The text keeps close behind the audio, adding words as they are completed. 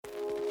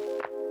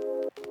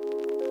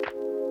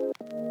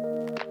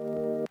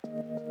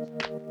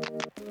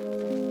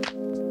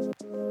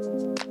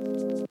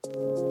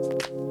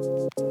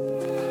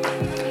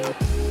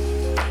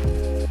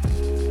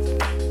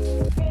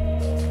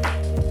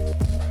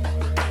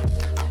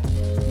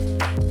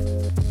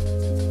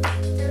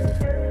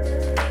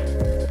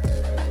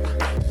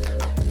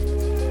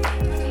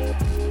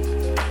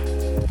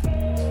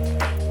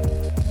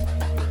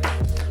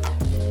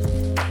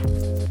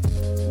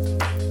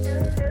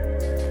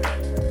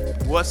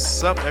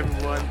What's up,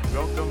 everyone?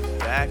 Welcome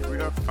back. We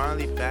are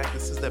finally back.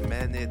 This is the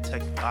Melanated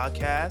Tech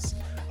Podcast.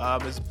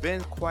 It's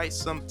been quite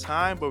some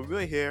time, but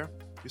we're here.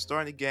 We're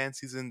starting again.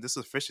 This is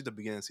officially the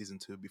beginning of season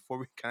two. Before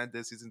we kind of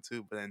did season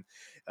two, but then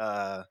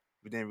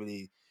we didn't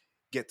really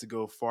get to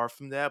go far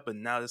from that. But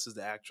now this is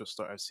the actual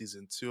start of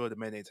season two of the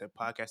Melanated Tech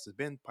Podcast. It's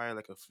been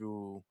probably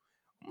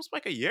almost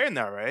like a year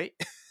now, right?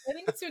 I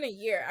think it's been a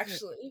year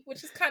actually,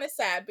 which is kind of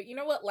sad, but you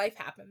know what? Life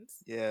happens.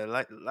 Yeah,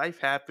 like life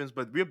happens,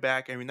 but we're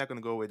back and we're not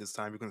gonna go away this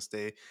time. We're gonna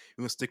stay.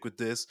 We're gonna stick with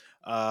this.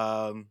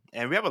 And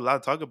we have a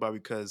lot to talk about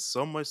because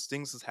so much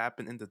things has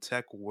happened in the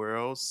tech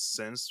world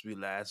since we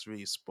last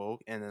really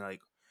spoke. And then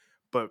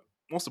but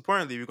most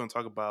importantly, we're gonna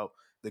talk about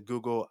the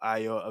Google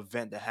I/O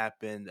event that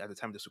happened at the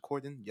time of this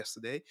recording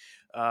yesterday.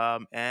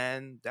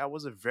 And that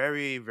was a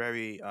very,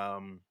 very I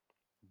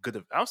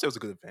would say it was a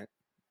good event,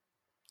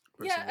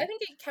 Yeah, I personally.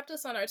 think it kept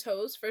us on our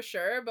toes for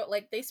sure, but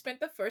like they spent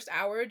the first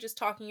hour just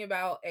talking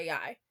about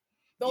AI.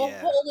 The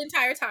Yeah. whole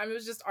entire time it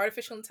was just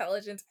artificial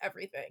intelligence,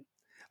 everything.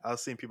 I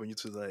was seeing people on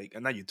YouTube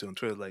not YouTube on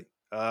Twitter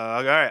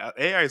all right,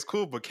 AI is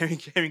cool, but can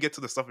we get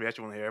to the stuff we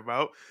actually want to hear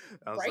about?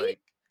 I was Right? like,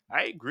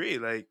 I agree.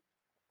 Like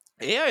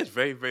AI is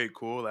very very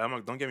cool.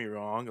 Like, don't get me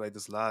wrong. Like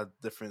there's a lot of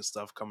different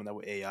stuff coming out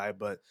with AI,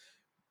 but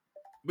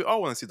we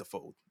all want to see the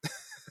fold.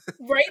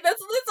 Right?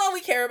 That's all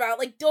we care about.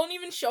 Like don't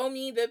even show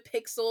me the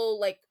Pixel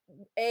like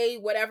A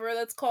whatever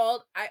that's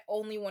called. I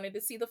only wanted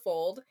to see the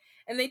fold.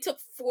 And they took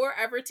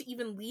forever to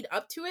even lead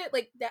up to it.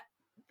 Like that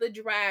the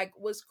drag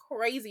was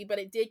crazy, but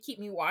it did keep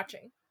me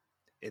watching.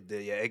 It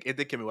did, yeah. It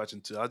did keep me watching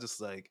too. I was just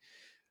like,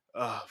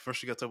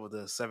 first we got to talk about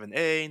the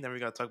 7A, then we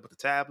got to talk about the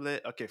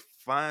tablet. Okay,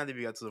 finally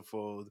we got to the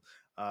fold.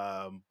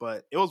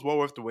 But it was well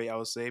worth the wait, I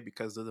would say,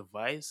 because the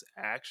device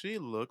actually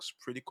looks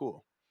pretty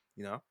cool.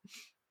 You know.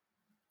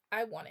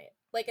 I want it.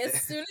 Like as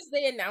soon as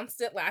they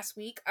announced it last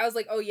week, I was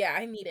like, "Oh yeah,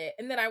 I need it."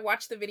 And then I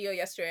watched the video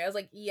yesterday. I was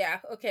like, "Yeah,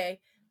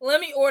 okay,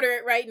 let me order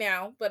it right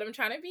now." But I'm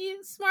trying to be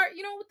smart,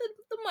 with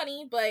the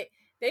money. But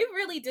they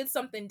really did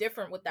something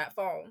different with that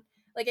phone.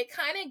 Like it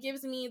kind of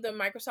gives me the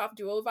Microsoft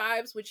Duo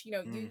vibes, which you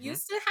Mm-hmm.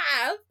 used to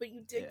have, but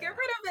you did get Yeah.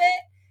 rid of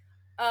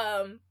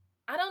it.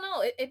 I don't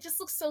know. It just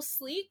looks so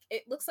sleek.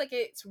 It looks like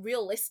it's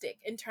realistic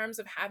in terms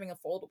of having a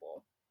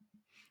foldable.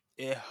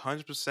 Yeah,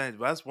 100%.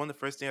 That's one of the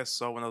first things I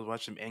saw when I was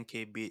watching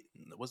NKB.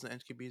 Wasn't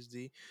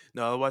NKBSD?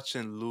 No, I was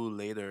watching Lou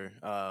later,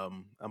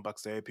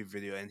 unbox therapy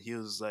video, and he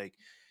was like,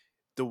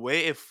 the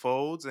way it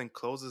folds and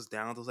closes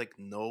down, there's like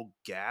no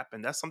gap,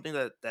 and that's something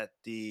that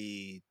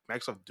the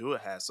Microsoft Duo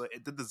has. So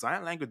the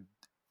design language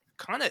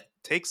kind of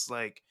takes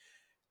like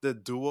the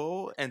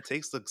Duo and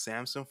takes the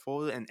Samsung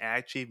Fold and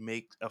actually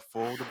make a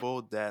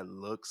foldable that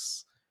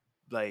looks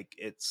like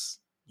it's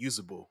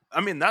usable.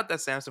 I mean, not that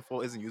Samsung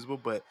Fold isn't usable,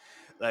 but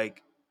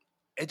like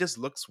it just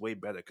looks way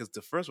better because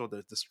the first one,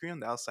 the screen on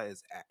the outside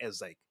is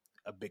like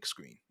a big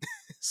screen.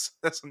 So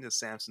that's something that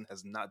Samsung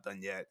has not done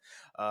yet,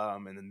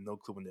 and then no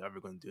clue when they're ever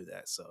going to do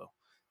that. So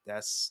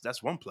that's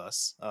one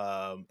plus,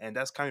 and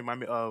that's kind of remind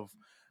me of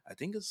I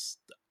think it's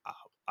the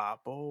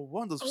Apple,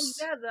 one of Oh those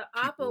yeah, the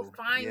Apple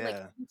people. Fine like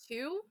Yeah.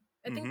 M2.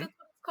 I think Mm-hmm. that's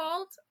what it's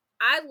called.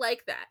 I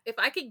like that. If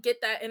I could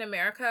get that in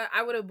America,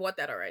 I would have bought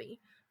that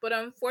already. But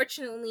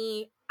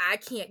unfortunately, I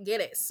can't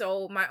get it.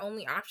 So my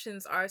only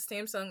options are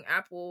Samsung,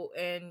 Apple,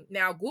 and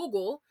now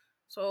Google.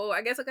 So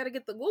I guess I got to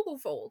get the Google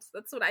Folds.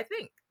 That's what I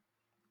think.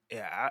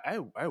 Yeah,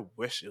 I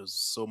wish it was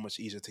so much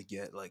easier to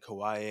get like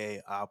Hawaii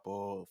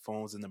Apple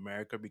phones in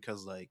America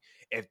because like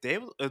if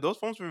those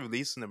phones were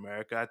released in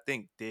America, I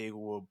think they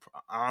will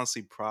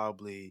honestly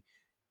probably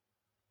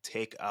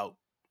take out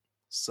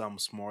some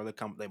smaller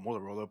company like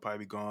Motorola will probably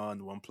be gone.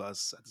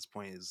 OnePlus at this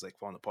point is like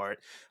falling apart.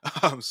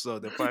 So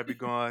they'll probably be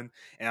gone.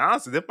 And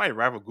honestly, they might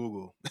rival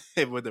Google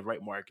with the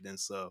right marketing.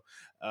 So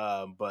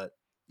but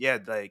yeah,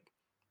 like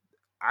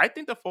I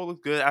think the fold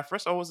looks good. At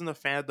first, I wasn't a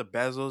fan of the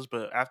bezels,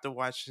 but after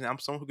watching, I'm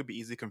someone who could be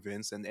easily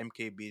convinced, and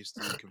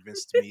MKBHD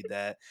convinced me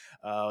that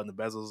the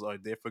bezels are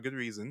there for good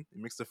reason. It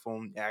makes the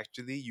phone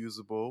actually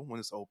usable when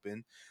it's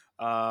open.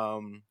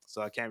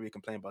 So I can't really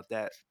complain about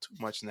that too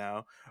much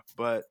now.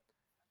 But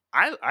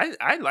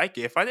I like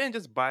it. If I didn't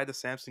just buy the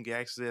Samsung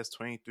Galaxy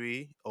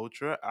S23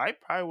 Ultra, I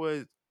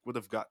probably would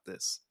have got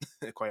this.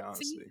 Quite See,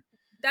 honestly.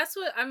 that's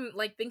what I'm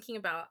like thinking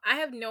about. I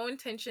have no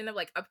intention of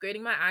like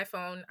upgrading my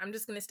iPhone. I'm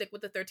just gonna stick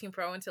with the 13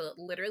 Pro until it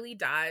literally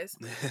dies.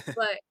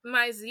 But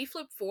my Z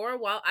Flip 4,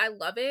 while I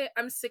love it,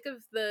 I'm sick of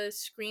the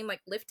screen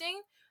like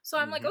lifting. So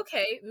I'm like, Hmm.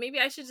 okay, maybe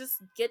I should just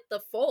get the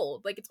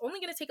fold. Like it's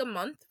only gonna take a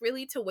month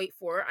really to wait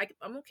for.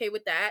 I'm okay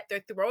with that.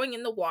 They're throwing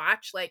in the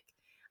watch. Like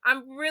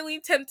I'm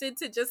really tempted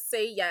to just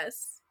say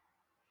yes.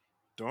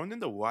 Throwing in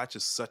the watch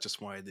is such a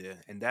smart idea,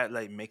 and that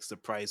like makes the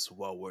price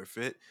well worth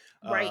it.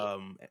 Right.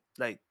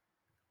 Like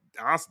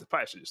honestly, the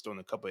price should just throw in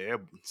a couple of air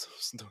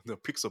the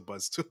Pixel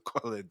Buds to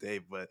call it a day.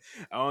 But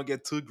I don't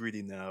get too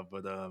greedy now.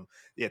 But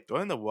yeah,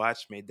 throwing the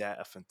watch made that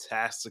a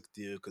fantastic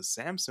deal because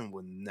Samsung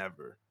would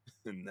never,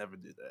 never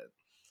do that.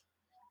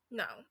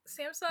 No,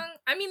 Samsung,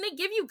 I mean, they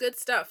give you good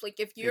stuff. Like,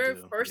 if They you're a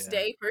do, first yeah.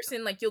 day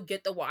person, like, you'll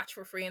get the watch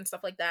for free and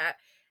stuff like that.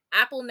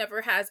 Apple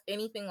never has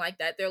anything like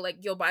that. They're like,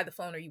 you'll buy the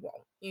phone or you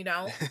won't, you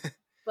know?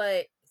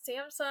 But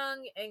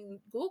Samsung and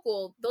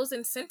Google, those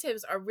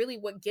incentives are really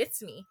what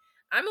gets me.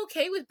 I'm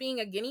okay with being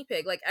a guinea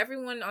pig. Like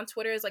everyone on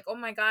Twitter is like, "Oh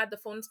my god, the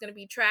phone's going to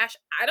be trash."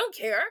 I don't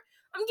care.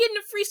 I'm getting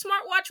a free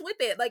smartwatch with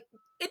it. Like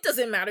it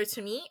doesn't matter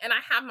to me and I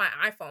have my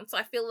iPhone. So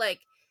I feel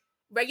like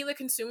regular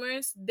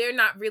consumers, they're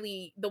not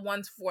really the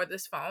ones for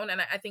this phone.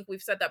 And I think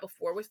we've said that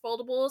before with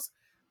foldables.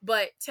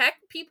 But tech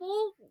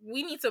people,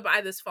 we need to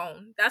buy this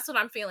phone. That's what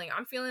I'm feeling.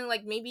 I'm feeling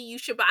like maybe you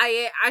should buy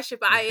it. I should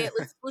buy it.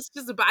 Let's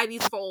just buy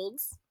these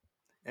folds.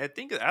 I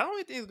don't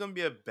really think it's gonna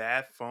be a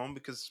bad phone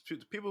because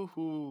people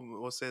who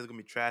will say it's gonna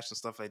be trash and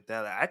stuff like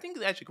that, like, I think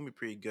it's actually gonna be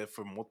pretty good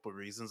for multiple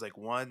reasons. Like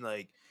one,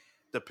 like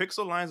the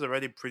Pixel line's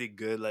already pretty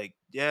good. Like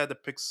yeah, the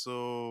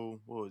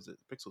Pixel, what was it?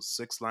 Pixel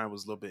 6 line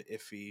was a little bit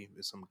iffy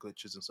with some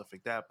glitches and stuff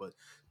like that, but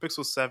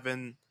Pixel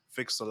 7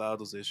 fixed a lot of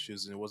those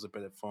issues and it was a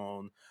better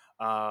phone.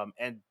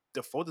 And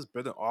the fold is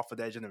building off of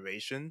that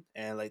generation,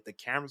 and like the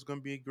camera's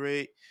gonna be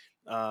great.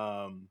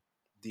 Um,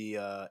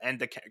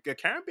 the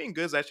camera being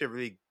good is actually a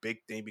really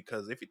big thing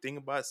because if you think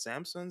about it,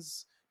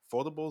 Samsung's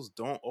foldables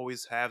don't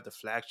always have the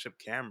flagship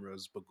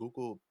cameras, but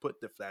Google put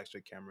the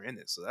flagship camera in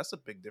it, so that's a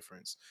big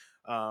difference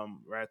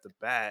right at the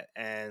bat.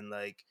 And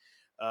like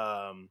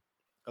um,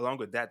 along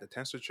with that, the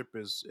tensor chip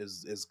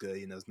is good.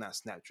 You know, it's not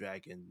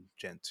Snapdragon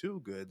Gen 2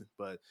 good,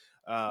 but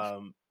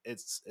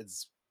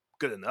it's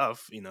good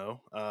enough. You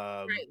know,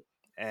 Right.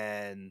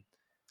 and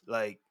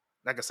like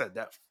like I said,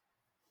 that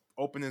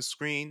opening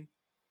screen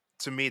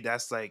to me,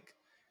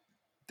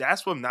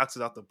 that's what knocks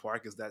it out the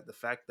park, is that the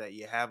fact that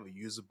you have a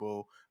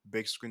usable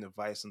big screen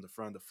device in the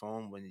front of the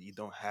phone when you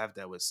don't have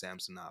that with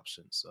Samsung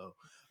options. So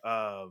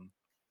um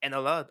and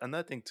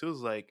another thing too is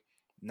like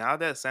now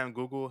that Sam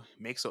Google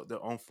makes out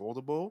their own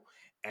foldable,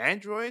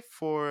 Android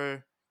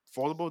for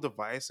foldable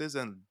devices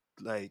and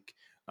like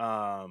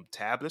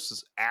tablets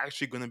is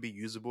actually going to be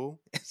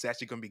usable. It's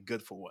actually going to be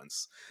good for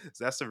once.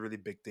 So that's a really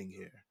big thing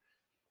here.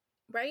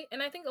 Right.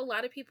 And I think a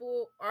lot of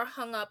people are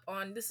hung up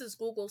on this is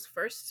Google's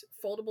first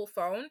foldable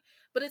phone,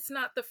 but it's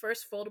not the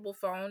first foldable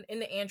phone in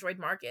the Android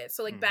market.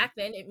 So, like Hmm. back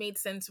then, it made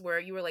sense where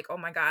you were like, oh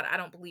my God, I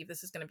don't believe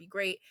this is going to be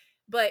great.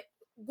 But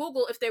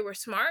Google, if they were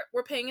smart,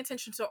 were paying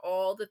attention to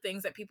all the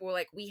things that people were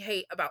like, we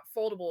hate about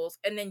foldables,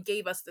 and then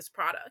gave us this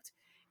product.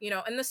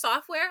 And the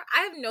software,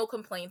 I have no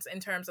complaints in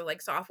terms of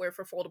like software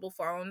for foldable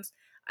phones.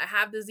 I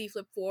have the Z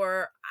Flip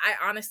 4. I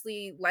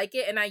honestly like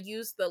it and I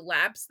use the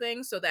labs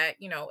thing so that,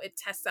 it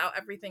tests out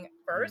everything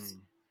first.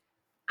 Mm.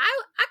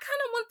 I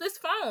kind of want this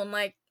phone.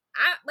 Like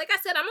I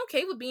said, I'm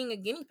okay with being a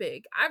guinea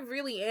pig. I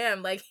really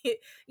am. Like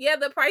yeah,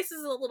 the price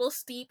is a little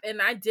steep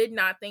and I did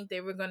not think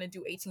they were going to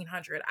do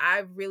 1800. I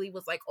really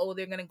was like, "Oh,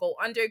 they're going to go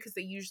under because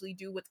they usually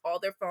do with all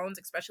their phones,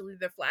 especially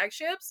their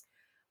flagships."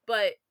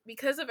 But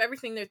because of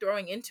everything they're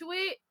throwing into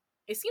it,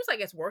 it seems like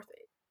it's worth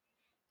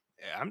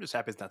Yeah, I'm just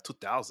happy it's not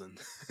 2000.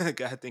 I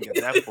think at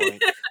that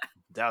point, it.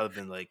 that would have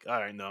been like, all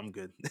right, no, I'm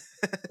good.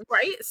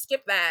 Right?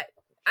 Skip that.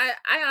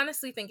 I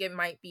honestly think it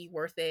might be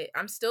worth it.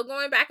 I'm still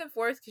going back and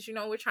forth because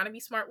we're trying to be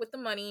smart with the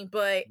money,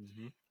 but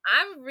Hmm.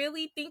 I'm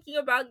really thinking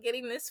about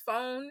getting this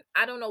phone.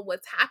 I don't know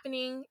what's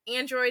happening.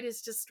 Android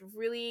has just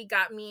really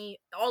got me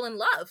all in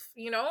love.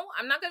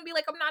 I'm not gonna be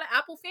like I'm not an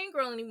Apple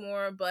fangirl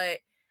anymore, but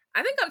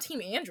I think I'm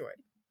team Android.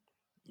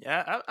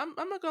 Yeah, I'm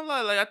not gonna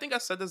lie. Like, I think I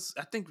said this.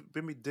 I think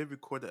when we did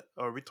record it,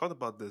 or we talked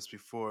about this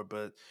before,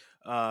 but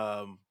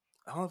I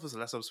don't know if it was the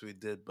last episode we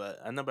did, but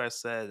I remember I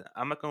said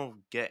I'm not gonna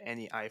get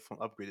any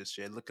iPhone upgrade this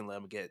year. Looking like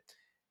I'm gonna get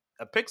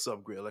a Pixel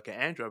upgrade, like an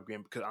Android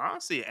upgrade, because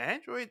honestly,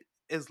 Android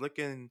is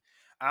looking.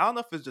 I don't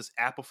know if it's just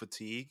Apple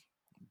fatigue,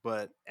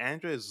 but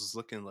Android is just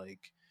looking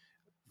like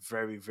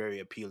very very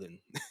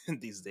appealing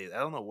these days. I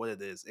don't know what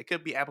it is. It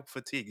could be Apple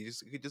fatigue.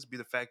 It could just be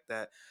the fact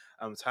that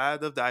I'm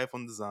tired of the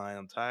iPhone design.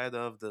 I'm tired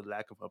of the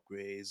lack of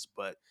upgrades.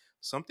 But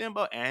something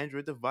about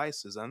Android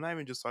devices. I'm not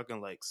even just talking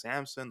like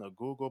Samsung or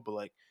Google, but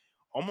like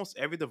almost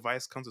every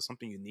device comes with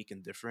something unique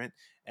and different,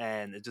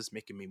 and it's just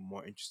making me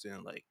more interested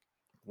in like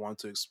want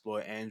to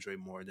explore Android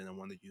more than I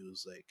want to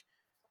use like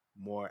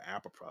more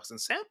Apple products.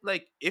 And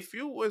like if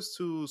you was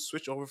to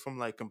switch over from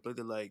like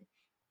completely like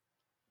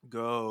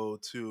go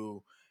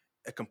to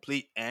a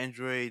complete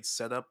Android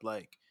setup,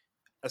 like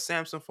a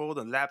Samsung Fold,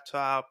 a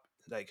laptop,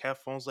 like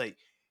headphones, like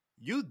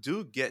you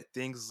do get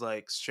things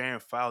like sharing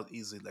files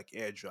easily, like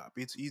AirDrop.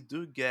 You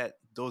do get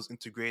those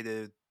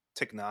integrated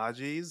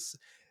technologies,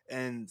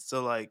 and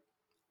so like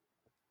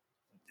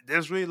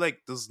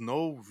there's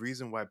no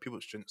reason why people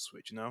shouldn't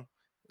switch. You know,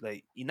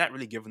 like you're not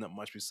really giving up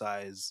much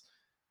besides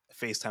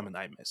FaceTime and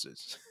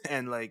iMessage,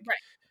 and like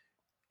Right.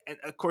 and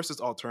of course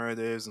there's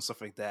alternatives and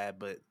stuff like that,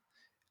 but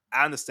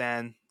I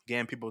understand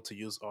getting people to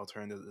use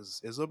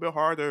alternatives is a little bit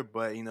harder,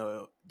 but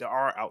there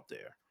are out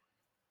there.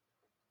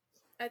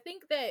 I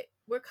think that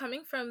we're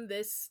coming from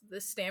this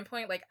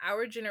standpoint, like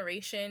our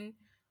generation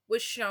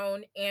was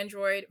shown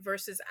Android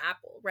versus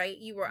Apple, right?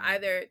 You were Mm,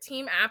 either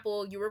team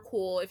Apple, you were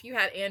cool. If you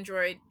had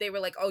Android, they were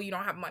like, "Oh, you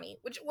don't have money,"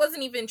 which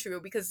wasn't even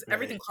true because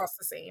everything right. costs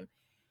the same.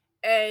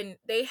 And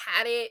they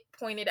had it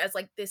pointed as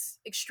like this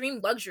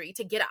extreme luxury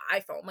to get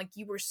an iPhone, like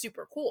you were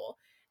super cool.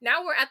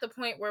 Now we're at the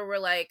point where we're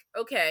like,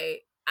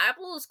 okay,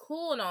 Apple is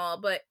cool and all,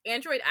 but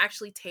Android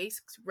actually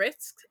takes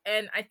risks,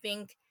 and I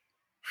think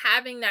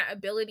having that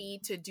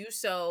ability to do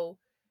so,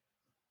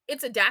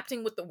 it's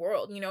adapting with the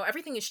world.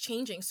 Everything is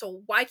changing.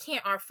 So why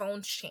can't our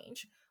phones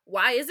change?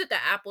 Why is it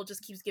that Apple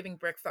just keeps giving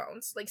brick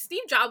phones? Like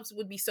Steve Jobs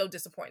would be so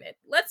disappointed.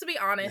 Let's be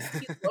honest.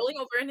 He's rolling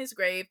over in his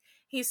grave.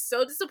 He's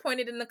so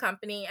disappointed in the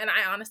company, and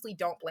I honestly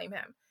don't blame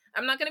him.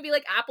 I'm not going to be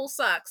like Apple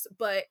sucks,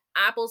 but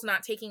Apple's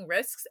not taking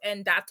risks,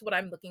 and that's what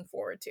I'm looking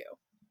forward to.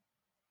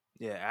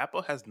 Yeah,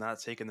 Apple has not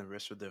taken the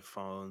risk with their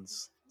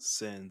phones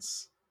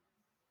since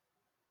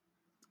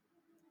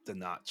the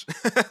notch.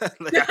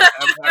 Like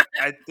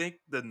I think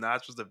the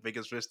notch was the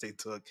biggest risk they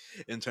took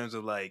in terms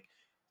of like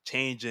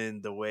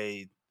changing the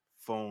way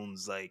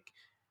phones like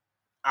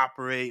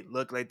operate.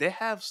 Look, like they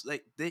have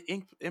like they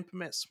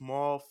implement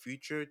small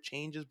future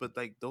changes, but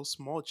like those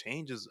small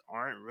changes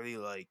aren't really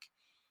like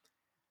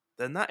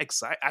they're not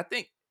exciting. I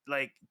think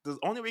like the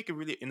only way you can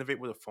really innovate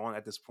with a phone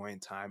at this point in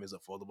time is a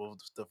foldable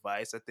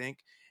device. I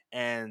think,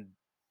 and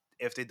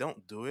if they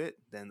don't do it,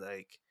 then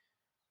like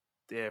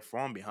they're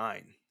falling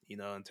behind,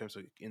 in terms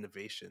of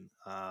innovation.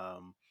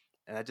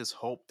 And I just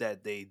hope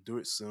that they do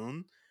it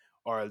soon,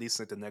 or at least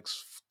like the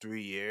next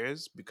 3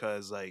 years,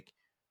 because like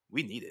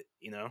we need it.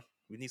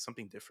 We need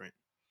something different.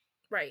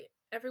 Right.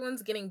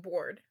 Everyone's getting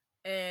bored,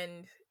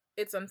 and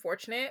it's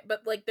unfortunate,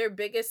 but like their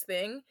biggest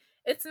thing,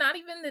 it's not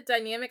even the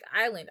dynamic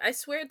island. I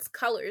swear it's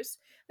colors.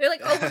 They're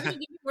like, "Oh, we're going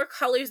to give you more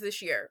colors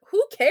this year."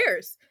 Who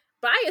cares?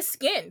 Buy a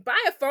skin, buy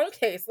a phone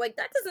case. Like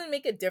that doesn't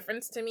make a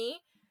difference to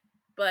me,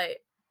 but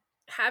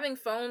having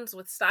phones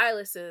with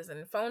styluses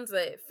and phones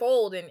that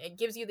fold and it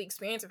gives you the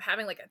experience of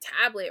having like a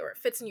tablet or it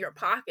fits in your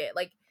pocket.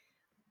 Like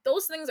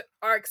those things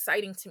are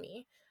exciting to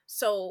me.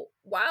 So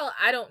while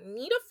I don't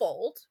need a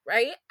fold,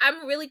 right,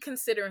 I'm really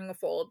considering a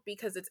fold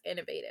because it's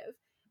innovative.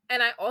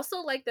 And I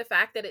also like the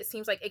fact that it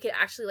seems like it could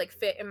actually like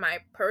fit in my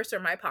purse or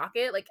my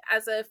pocket. Like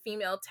as a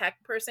female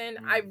tech person,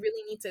 I Mm.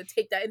 really need to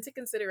take that into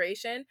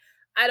consideration.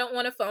 I don't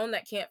want a phone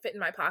that can't fit in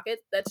my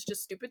pocket. That's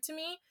just stupid to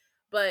me.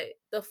 But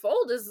the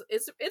fold is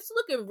it's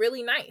looking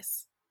really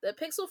nice. The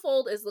Pixel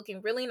Fold is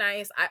looking really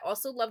nice. I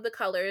also love the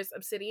colors,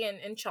 obsidian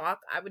and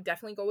chalk. I would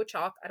definitely go with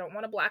chalk. I don't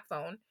want a black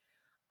phone.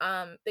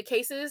 The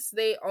cases,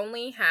 they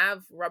only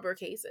have rubber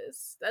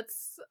cases.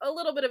 That's a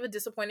little bit of a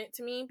disappointment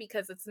to me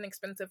because it's an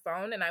expensive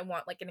phone and I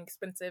want like an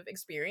expensive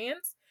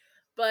experience.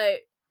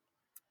 But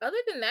other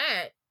than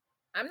that,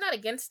 I'm not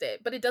against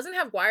it. But it doesn't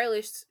have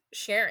wireless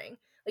sharing.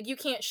 Like you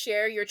can't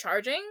share your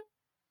charging.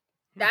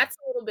 Hmm. That's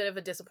a little bit of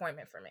a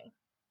disappointment for me.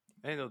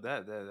 I know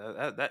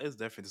that is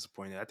definitely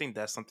disappointing. I think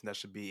that's something that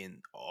should be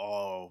in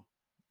all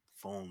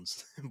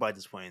phones by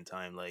this point in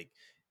time. Like,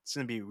 it's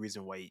gonna be a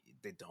reason why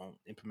they don't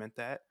implement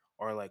that,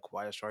 or like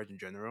wireless charge in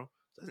general.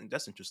 So I think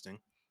that's interesting.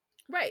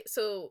 Right.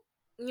 So,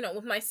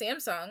 with my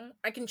Samsung,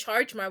 I can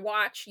charge my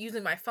watch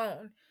using my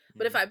phone.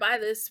 But if Hmm. I buy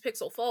this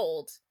Pixel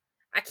Fold,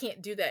 I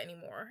can't do that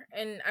anymore.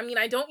 And I mean,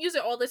 I don't use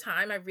it all the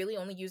time. I really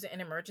only use it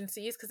in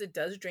emergencies because it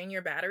does drain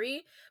your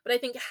battery. But I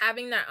think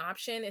having that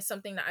option is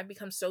something that I've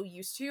become so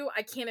used to.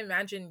 I can't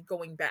imagine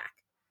going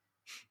back.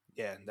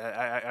 Yeah,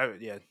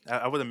 that yeah,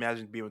 I would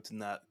imagine being able to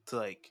not to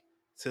like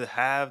to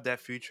have that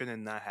feature and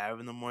then not have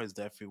it no more is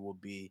definitely will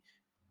be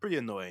pretty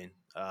annoying.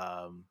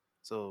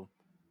 So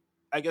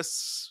I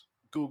guess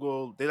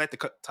Google they like to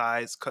cut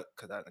ties, not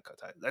cut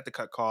ties, like to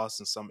cut costs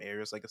in some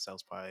areas. Like it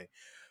sounds probably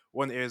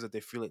one of the areas that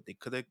they feel like they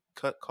could have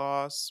cut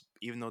costs,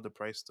 even though the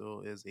price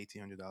still is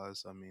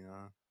 $1,800. I mean,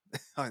 I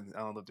don't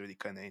know if they're really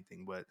cutting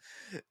anything, but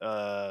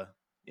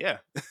yeah.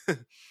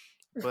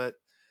 But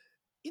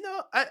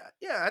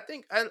I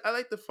think I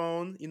like the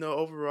phone.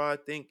 Overall, I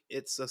think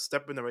it's a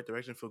step in the right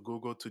direction for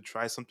Google to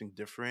try something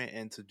different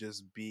and to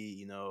just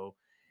be,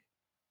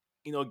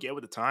 get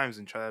with the times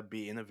and try to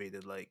be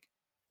innovative. Like,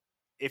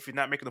 if you're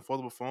not making a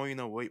foldable phone,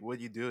 what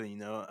are you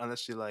doing?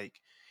 Unless you're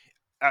like,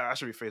 I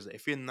should rephrase it.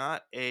 If you're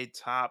not a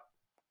top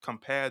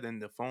competitor in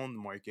the phone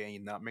market and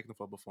you're not making a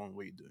foldable phone,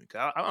 what are you doing?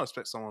 'Cause I don't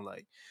expect someone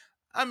like,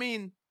 I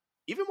mean,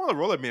 even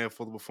Motorola made a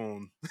foldable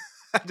phone.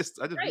 I just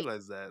Right.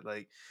 realized that.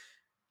 Like,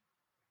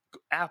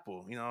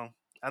 Apple,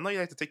 I know you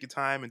like to take your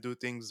time and do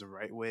things the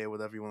right way or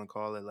whatever you want to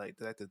call it. Like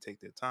they like to take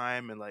their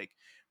time and like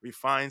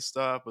refine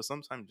stuff, but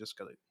sometimes you just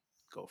gotta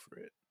go for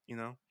it.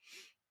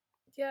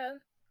 Yeah.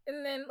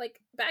 And then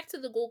like back to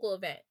the Google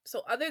event.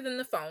 So other than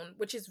the phone,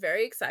 which is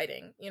very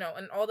exciting,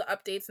 and all the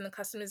updates and the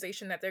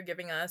customization that they're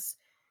giving us,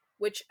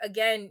 which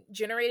again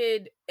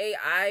generated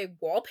AI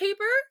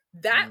wallpaper,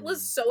 that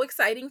was Mm. so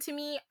exciting to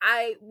me.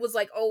 I was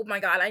like, "Oh my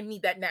god, I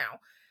need that now."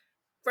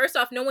 First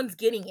off, no one's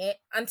getting it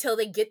until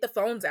they get the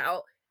phones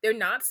out. They're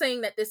not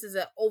saying that this is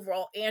an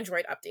overall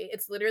Android update.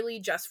 It's literally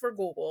just for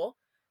Google.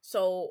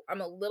 So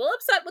I'm a little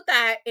upset with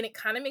that, and it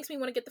kind of makes me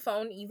want to get the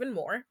phone even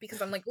more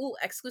because I'm like, "Ooh,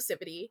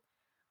 exclusivity."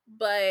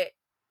 But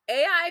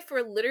AI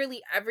for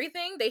literally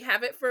everything. They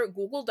have it for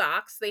Google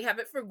Docs, they have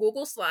it for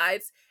Google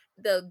Slides,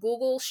 the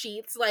Google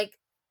Sheets. Like,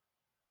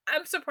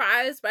 I'm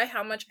surprised by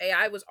how much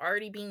AI was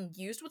already being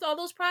used with all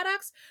those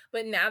products.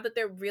 But now that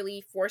they're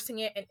really forcing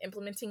it and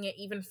implementing it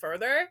even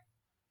further,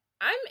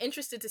 I'm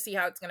interested to see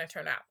how it's going to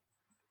turn out.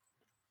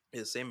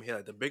 It's the same here.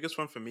 Like the biggest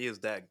one for me is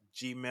that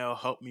Gmail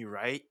helped me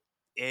write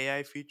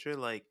AI feature,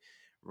 like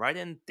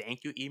writing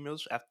thank you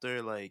emails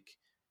after like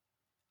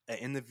an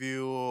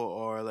interview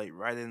or like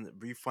writing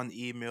refund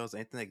emails,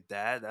 anything like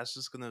that. That's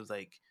just gonna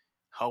like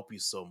help you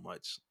so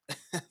much.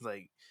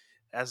 Like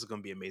that's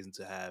gonna be amazing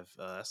to have.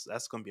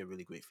 That's gonna be a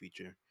really great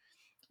feature.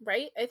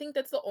 Right? I think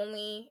that's the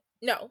only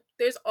no.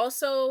 There's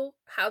also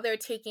how they're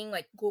taking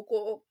like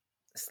Google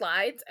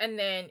Slides, and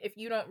then if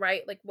you don't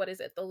write like what is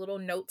it, the little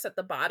notes at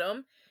the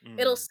bottom,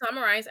 it'll Mm,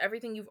 summarize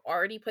everything you've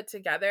already put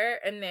together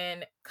and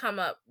then come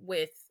up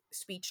with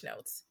speech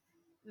notes.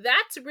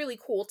 That's really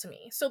cool to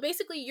me. So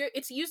basically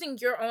it's using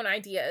your own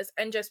ideas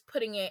and just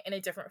putting it in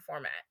a different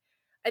format.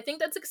 I think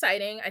that's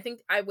exciting. I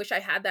think I wish I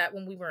had that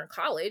when we were in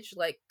college.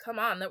 Like, come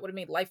on, that would have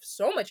made life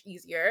so much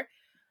easier.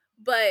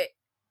 But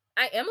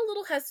I am a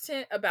little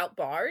hesitant about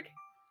Bard.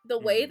 The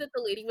way mm. that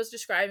the lady was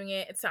describing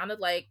it, it sounded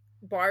like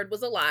Bard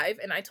was alive,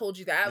 and I told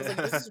you that. I was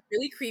like, this is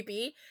really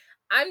creepy.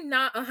 I'm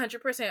not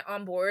 100%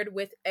 on board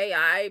with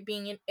AI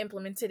being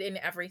implemented in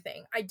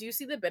everything. I do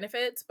see the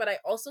benefits, but I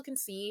also can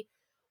see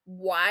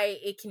why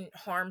it can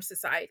harm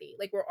society.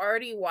 Like, we're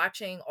already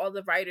watching all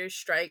the writers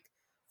strike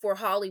for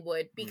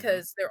Hollywood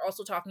Hmm. because they're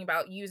also talking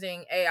about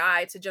using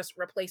AI to just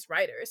replace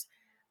writers.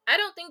 I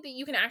don't think that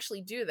you can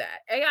actually do that.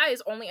 AI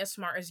is only as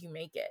smart as you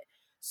make it.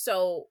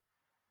 So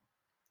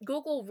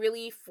Google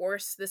really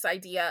forced this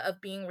idea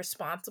of being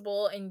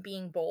responsible and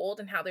being bold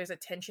and how there's a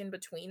tension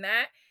between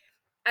that.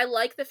 I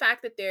like the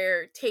fact that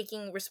they're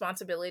taking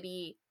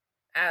responsibility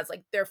as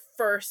like their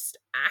first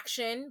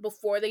action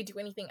before they do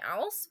anything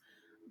else.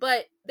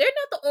 But they're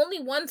not the only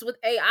ones with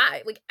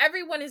AI. Like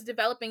everyone is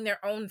developing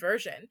their own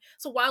version.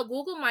 So while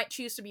Google might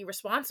choose to be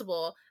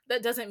responsible,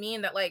 that doesn't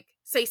mean that like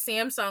say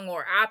Samsung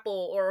or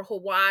Apple or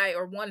Hawaii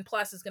or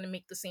OnePlus is going to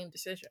make the same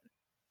decision.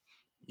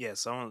 Yeah,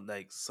 someone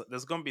like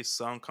there's gonna be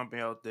some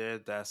company out there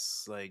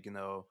that's like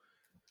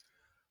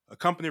a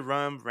company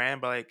ran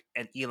by like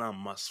an Elon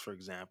Musk, for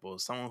example,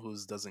 someone who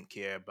doesn't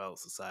care about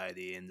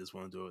society and just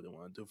want to do what they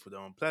want to do for their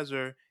own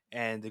pleasure,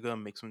 and they're gonna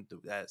make something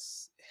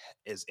that's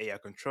is AI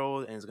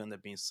controlled and it's gonna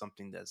be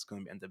something that's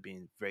gonna end up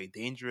being very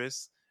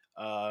dangerous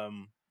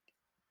um,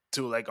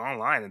 to like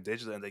online and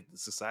digital and like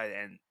society,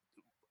 and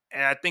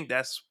I think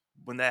that's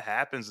when that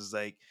happens is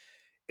like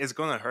it's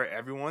gonna hurt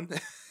everyone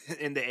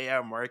in the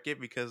AI market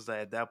because like,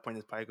 at that point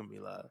it's probably gonna be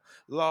a lot of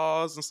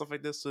laws and stuff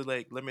like this to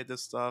like limit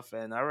this stuff.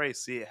 And I already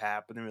see it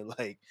happening with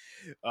like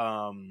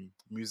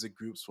music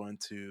groups want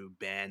to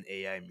ban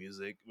AI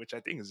music, which I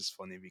think is just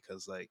funny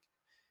because like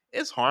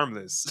it's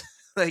harmless.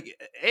 Like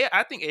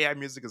I think AI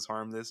music is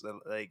harmless.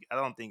 Like I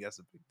don't think that's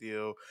a big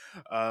deal.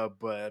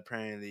 But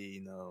apparently,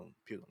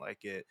 people don't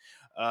like it.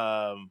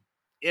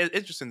 It's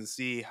interesting to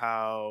see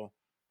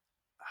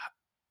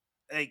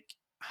like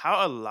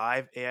how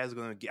alive AI is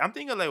gonna get. I'm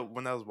thinking like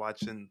when I was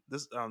watching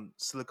this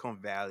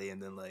Silicon Valley,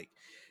 and then like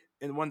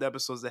in one of the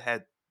episodes they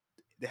had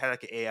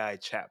like an AI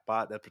chat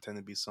bot that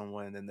pretended to be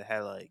someone, and then they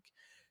had like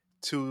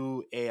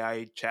two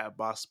AI chat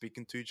bots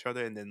speaking to each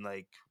other, and then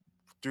like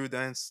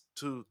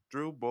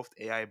through both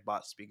AI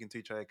bots speaking to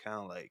each other, kind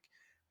of like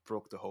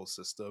broke the whole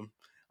system.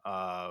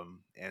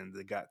 And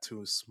they got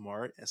too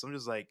smart, and so I'm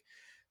just like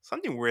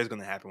something weird is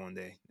gonna happen one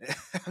day.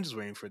 I'm just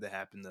waiting for it to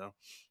happen though.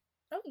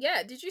 Oh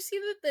yeah, did you see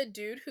that the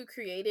dude who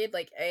created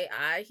like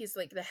AI, he's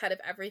like the head of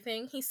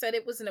everything. He said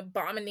it was an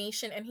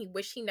abomination and he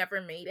wished he never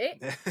made it.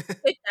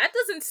 If that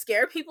doesn't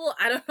scare people,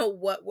 I don't know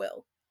what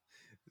will.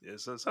 Yeah,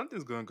 so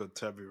something's gonna go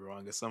terribly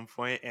wrong at some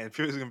point, and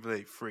people's gonna be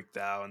like freaked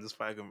out, and this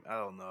probably gonna, I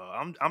don't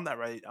know. I'm not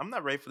ready. I'm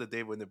not ready for the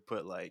day when they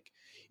put like,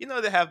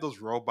 they have those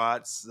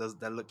robots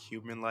that look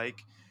human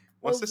like.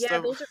 Once Oh they yeah,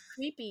 start, those are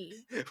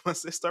creepy.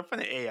 once they start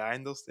putting AI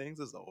in those things,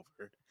 it's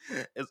over.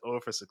 It's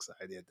over for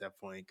society at that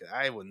point. 'Cause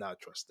I would not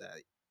trust that.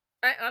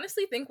 I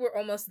honestly think we're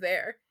almost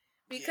there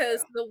Yeah.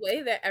 because the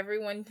way that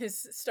everyone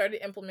has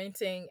started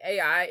implementing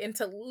AI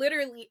into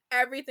literally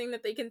everything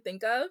that they can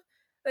think of,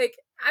 like,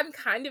 I'm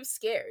kind of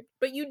scared.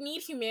 But you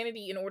need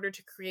humanity in order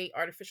to create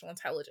artificial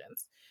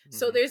intelligence.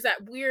 So Hmm. there's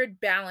that weird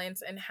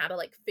balance and how to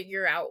like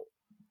figure out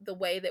the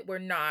way that we're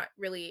not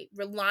really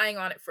relying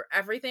on it for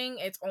everything.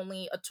 It's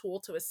only a tool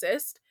to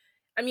assist.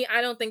 I mean,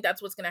 I don't think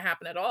that's what's going to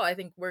happen at all. I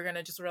think we're going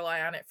to just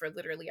rely on it for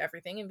literally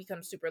everything and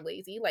become super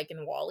lazy, like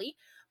in Wally.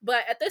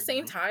 But at the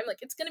same Hmm. time, like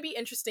it's going to be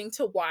interesting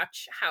to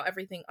watch how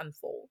everything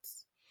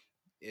unfolds.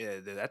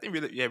 Yeah, I think we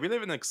live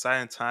in an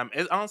exciting time.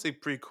 It's honestly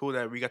pretty cool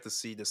that we got to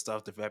see the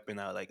stuff developing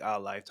out like our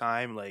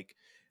lifetime, like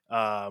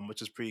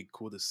which is pretty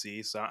cool to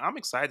see. So I'm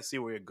excited to see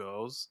where it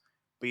goes.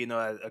 But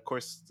of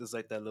course, there's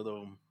like that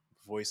little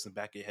voice in the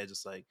back of your head,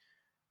 just like,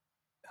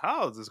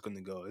 how is this going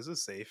to go? Is it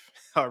safe?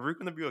 Are we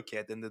going to be okay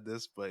at the end of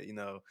this? But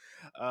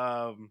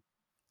um,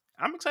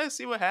 I'm excited to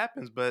see what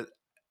happens. But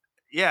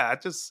yeah,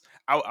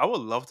 I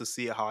would love to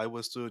see how I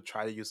was to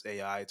try to use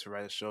AI to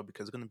write a show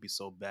because it's going to be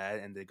so bad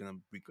and they're going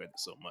to regret it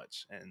so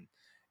much. And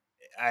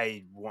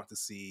I want to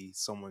see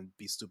someone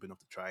be stupid enough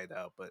to try it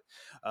out. But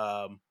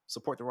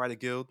support the Writer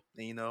Guild,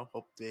 and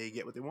hope they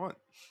get what they want.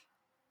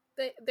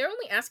 They're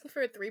only asking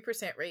for a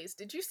 3% raise.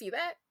 Did you see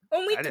that?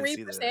 Only I didn't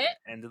see that, 3%,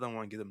 and they don't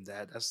want to give them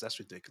that. That's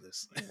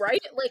ridiculous.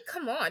 right? Like,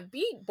 come on,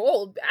 be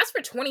bold. Ask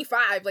for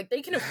 25. Like,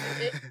 they can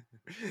afford it,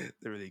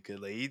 They're really good.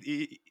 Like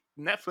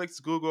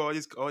Netflix, Google,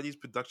 all these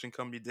production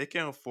companies, they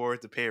can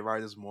afford to pay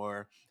writers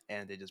more,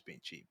 and they're just being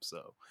cheap.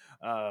 So,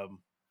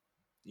 um,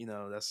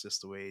 that's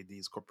just the way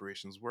these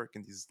corporations work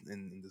in this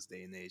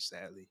day and age.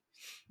 Sadly.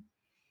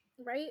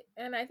 right?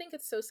 And I think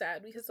it's so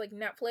sad because, like,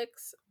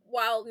 Netflix,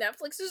 while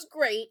Netflix is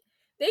great,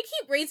 they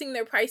keep raising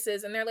their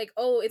prices and they're like,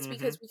 oh, it's Hmm.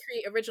 because we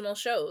create original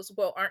shows.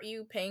 Well, aren't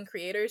you paying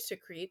creators to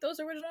create those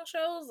original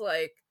shows?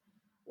 Like,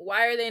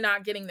 why are they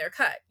not getting their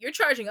cut? You're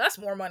charging us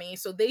more money,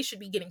 so they should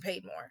be getting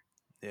paid more.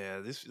 Yeah,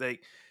 this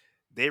like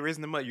they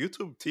raising them up.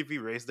 YouTube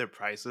TV raised their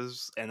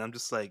prices, and I'm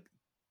just like,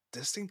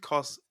 this thing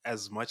costs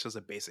as much as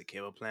a basic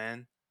cable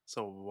plan.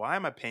 So why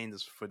am I paying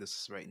this for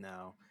this right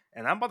now?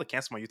 And I'm about to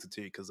cancel my YouTube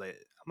TV because I'm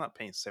not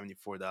paying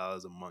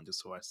 $74 a month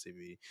just to watch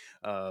TV.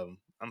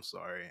 I'm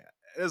sorry.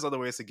 There's other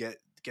ways to get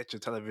your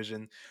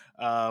television.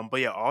 But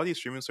yeah, all these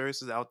streaming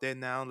services out there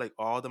now, like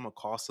all of them are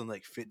costing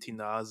like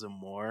 $15 or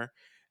more.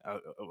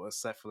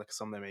 Except for like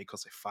some that may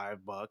cost like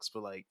 $5,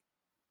 but like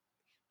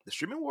the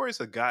streaming wars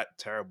have got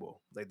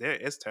terrible. Like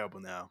it's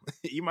terrible now.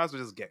 You might as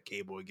well just get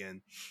cable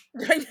again.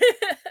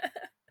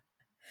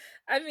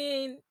 I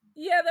mean,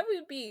 yeah, that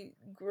would be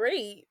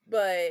great,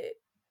 but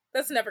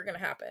that's never gonna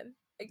happen.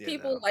 Like, Yeah,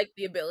 people no. like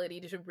the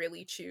ability to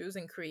really choose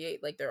and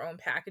create like their own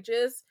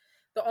packages.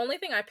 The only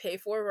thing I pay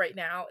for right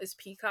now is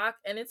Peacock,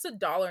 and it's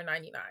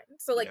 $1.99.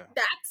 So like Yeah.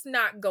 that's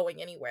not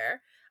going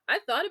anywhere. I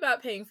thought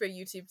about paying for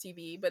YouTube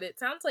TV, but it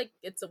sounds like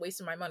it's a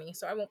waste of my money,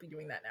 so I won't be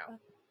doing that now.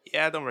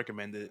 Yeah, I don't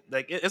recommend it.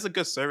 Like it's a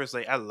good service.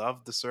 Like I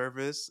love the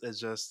service. It's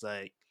just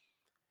like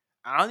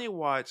I only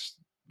watched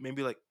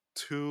maybe like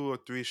 2 or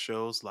 3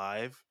 shows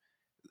live.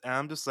 And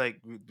I'm just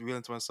like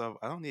reeling to myself,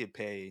 I don't need to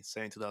pay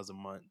 $72 a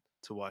month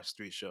to watch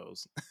 3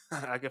 shows.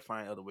 I can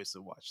find other ways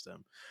to watch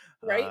them.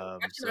 Right?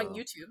 Watch it on So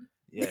YouTube.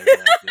 yeah,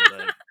 exactly.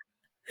 Like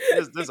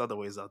there's other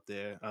ways out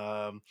there.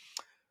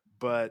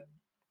 But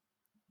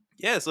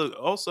yeah, so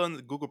also in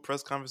the Google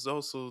press conference,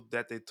 also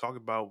that they talked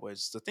about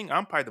was the thing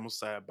I'm probably the most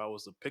excited about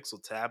was the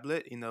Pixel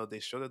tablet. They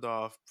showed it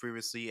off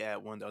previously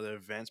at one of the other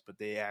events, but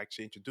they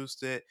actually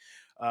introduced it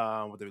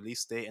with the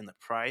release date and the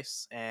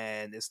price.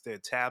 And it's their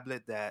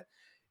tablet that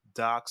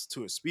docks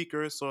to a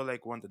speaker, so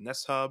like one of the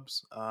Nest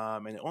hubs,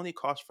 and it only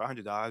costs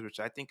 $500,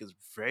 which I think is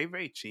very,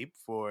 very cheap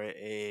for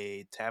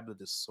a tablet of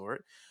this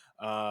sort.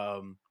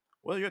 Um,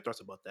 what are your thoughts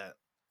about that?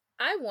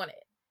 I want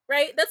it,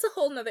 right? That's a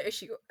whole nother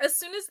issue. As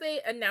soon as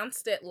they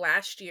announced it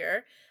last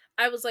year,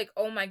 I was like,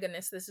 oh my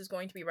goodness, this is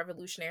going to be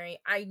revolutionary.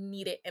 I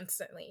need it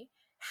instantly.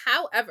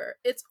 However,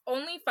 it's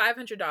only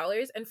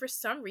 $500. And for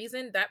some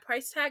reason, that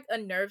price tag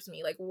unnerves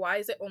me. Like, why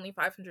is it only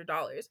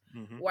 $500?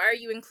 Hmm. Why are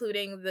you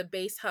including the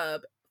base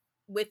hub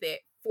with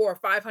it for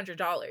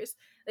 $500?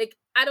 Like,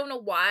 I don't know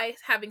why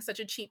having such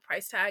a cheap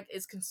price tag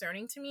is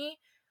concerning to me,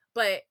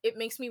 but it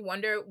makes me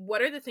wonder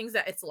what are the things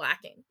that it's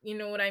lacking? You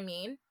know what I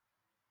mean?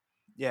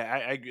 Yeah,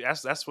 I agree.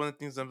 That's one of the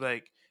things I'm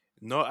like,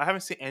 no, I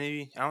haven't seen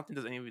any. I don't think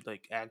there's any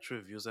like actual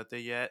reviews out there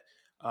yet.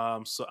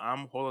 So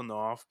I'm holding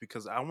off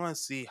because I want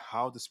to see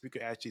how the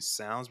speaker actually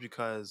sounds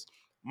because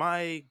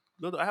I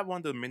have one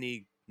of the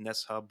mini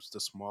Nest hubs, the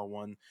small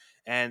one,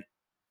 and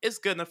it's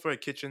good enough for a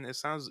kitchen. It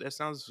sounds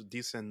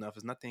decent enough.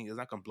 It's not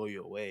gonna blow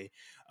you away.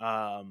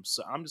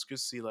 So I'm just gonna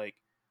see like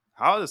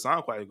how the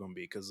sound quality gonna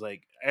be because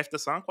like if the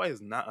sound quality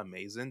is not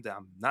amazing, then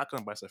I'm not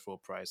gonna buy it at full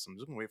price. I'm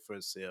just gonna wait for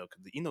a sale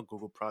because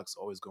Google products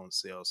always go on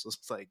sale, so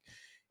it's like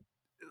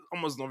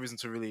almost no reason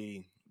to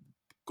really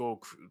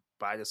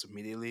buy this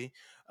immediately.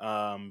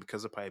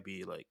 Because it'll probably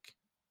be like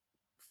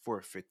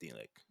 450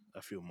 like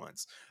a few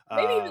months.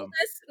 Maybe even Um,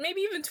 less,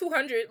 maybe even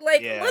 200.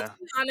 Like, let's yeah,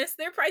 be honest,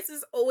 their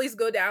prices always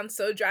go down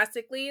so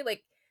drastically.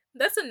 Like,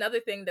 that's another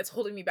thing that's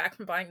holding me back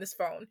from buying this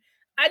phone.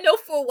 I know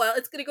full well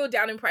it's going to go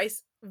down in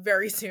price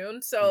very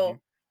soon. hmm, So,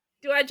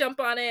 do I jump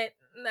on it?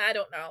 Nah, I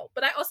don't know.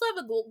 But I also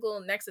have a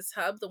Google Nexus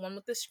Hub, the one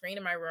with the screen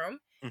in my room.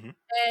 hmm.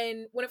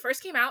 And when it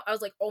first came out, I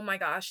was like, oh my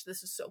gosh,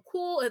 this is so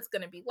cool. It's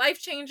going to be life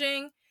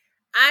changing.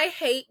 I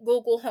hate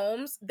Google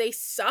Homes. They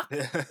suck.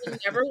 They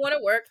never want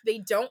to work. They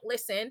don't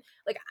listen.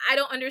 Like, I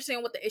don't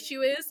understand what the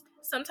issue is.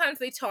 Sometimes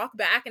they talk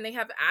back and they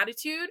have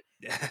attitude.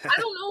 I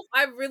don't know if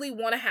I really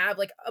want to have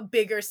like a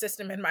bigger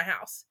system in my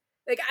house.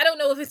 Like, I don't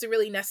know if it's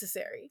really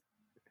necessary.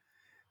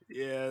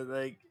 Yeah,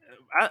 like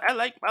I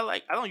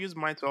don't use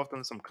mine too often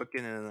unless I'm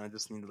cooking and I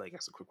just need to like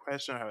ask a quick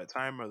question, have a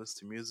timer, listen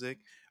to music.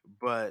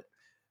 But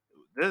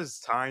there's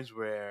times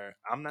where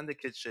I'm not in the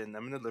kitchen,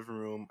 I'm in the living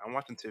room, I'm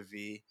watching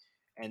TV,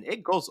 and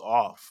it goes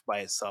off by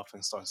itself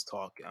and starts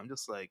talking. I'm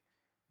just like,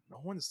 no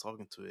one is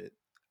talking to it.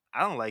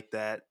 I don't like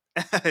that.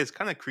 It's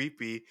kind of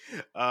creepy.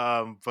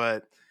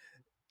 But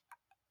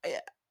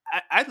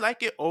I, I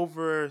like it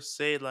over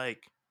say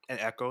like an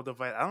Echo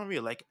device. I don't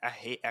really like. I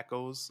hate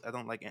Echoes. I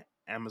don't like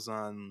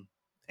Amazon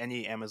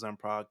any Amazon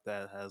product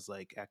that has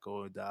like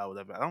Echo or Dial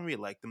whatever. I don't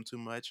really like them too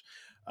much.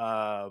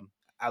 I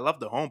love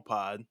the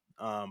HomePod,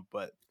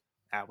 but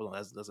Apple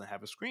doesn't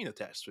have a screen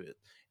attached to it.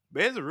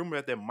 But there's a rumor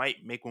that they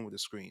might make one with a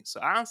screen. So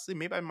honestly,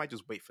 maybe I might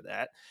just wait for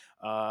that.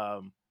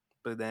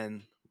 But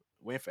then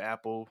waiting for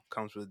Apple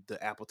comes with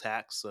the Apple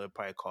tax, so it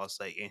probably costs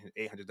like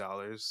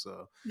 $800.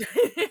 So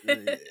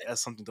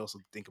that's something to also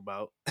think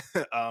about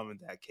in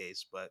that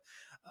case. But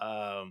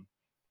um,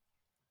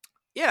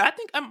 yeah, I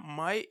think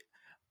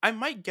I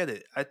might get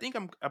it. I think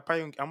I'm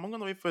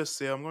gonna wait for a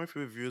sale. I'm going for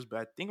reviews, but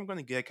I think I'm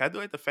gonna get it. 'Cause I do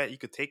like the fact you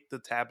could take the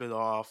tablet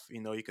off.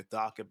 You could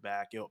dock it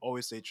back. It'll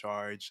always stay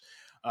charged,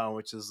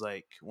 which is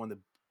like one of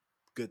the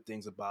good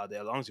things about it.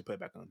 As long as you put it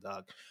back on the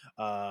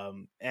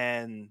dock,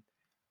 and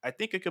I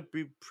think it could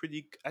be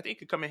pretty. I think it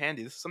could come in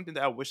handy. This is something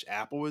that I wish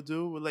Apple would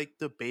do with like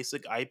the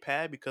basic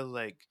iPad because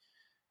like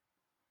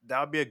that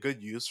would be a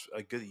good use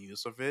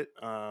of it.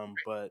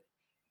 But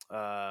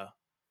uh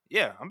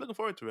yeah, I'm looking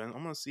forward to it. I'm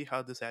gonna see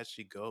how this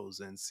actually goes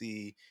and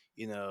see,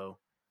 you know,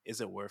 is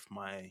it worth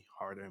my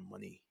hard-earned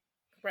money?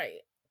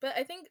 Right. But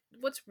I think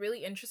what's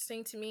really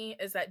interesting to me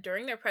is that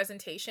during their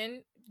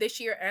presentation this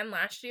year and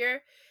last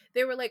year,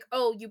 they were like,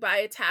 "Oh, you buy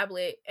a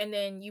tablet and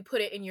then you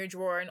put it in your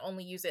drawer and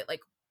only use it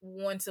like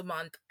once a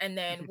month, and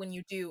then when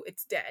you do,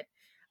 it's dead."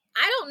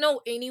 I don't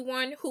know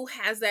anyone who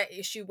has that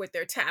issue with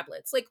their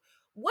tablets. Like,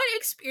 what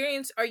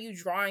experience are you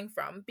drawing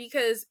from?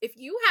 Because if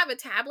you have a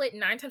tablet,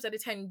 9 times out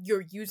of 10,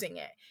 you're using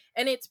it.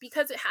 And it's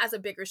because it has a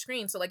bigger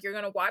screen. So, like, you're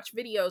going to watch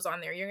videos on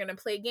there, you're going to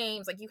play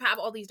games. Like, you have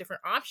all these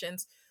different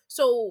options.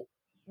 So,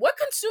 what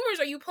consumers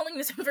are you pulling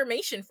this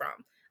information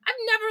from? I've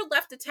never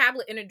left a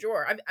tablet in a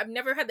drawer. I've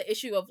never had the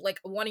issue of like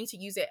wanting to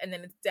use it and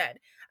then it's dead.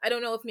 I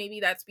don't know if maybe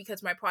that's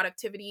because my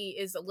productivity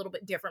is a little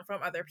bit different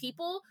from other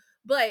people,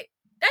 but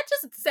that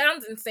just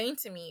sounds insane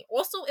to me.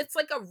 Also, it's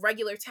like a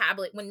regular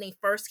tablet when they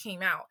first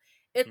came out.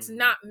 It's Mhm.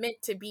 not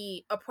meant to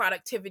be a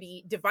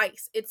productivity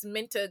device. It's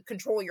meant to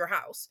control your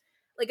house.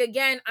 Like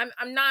again,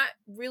 I'm not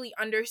really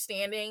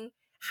understanding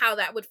how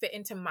that would fit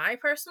into my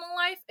personal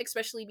life,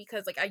 especially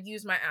because like I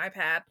use my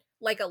iPad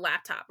like a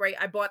laptop, right?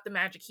 I bought the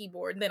Magic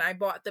Keyboard, then I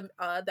bought the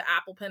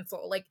Apple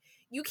Pencil. Like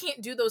you can't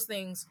do those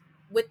things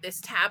with this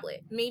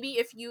tablet. Maybe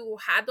if you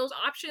had those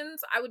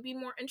options, I would be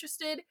more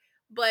interested,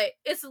 but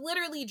it's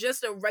literally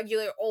just a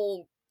regular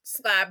old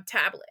slab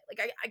tablet.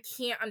 Like I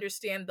can't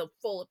understand the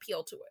full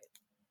appeal to it.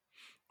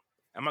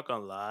 I'm not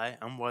gonna lie,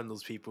 I'm one of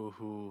those people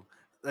who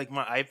like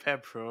my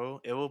iPad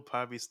Pro, it will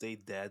probably stay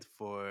dead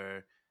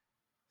for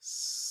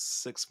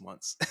 6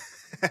 months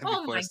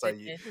Oh before I my start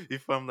goodness.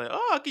 before I'm like,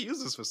 oh, I can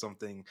use this for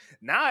something.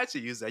 Now I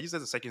actually use it. I use it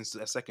as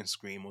a second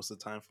screen most of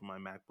the time for my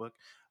MacBook.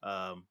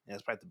 And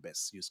it's probably the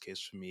best use case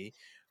for me.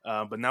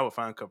 But now with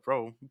Final Cut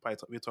Pro,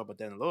 we'll talk about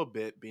that in a little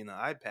bit. Being an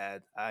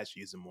iPad, I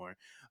actually use it more.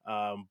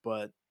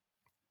 But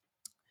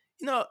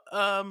you know,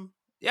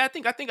 yeah, I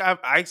think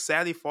I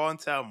sadly fall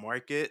into our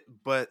market,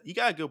 but you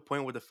got a good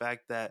point with the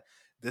fact that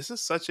this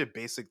is such a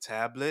basic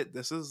tablet.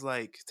 This is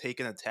like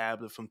taking a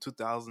tablet from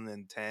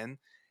 2010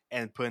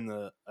 and putting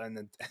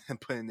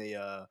and putting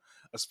a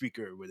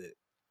speaker with it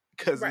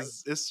because Right.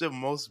 it's the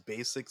most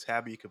basic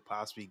tablet you could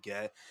possibly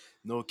get.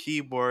 No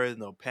keyboard,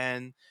 no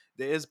pen.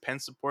 There is pen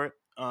support,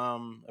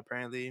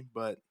 apparently,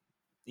 but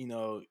you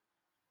know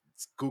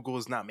Google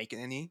is not making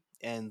any,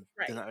 and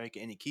they're Right. not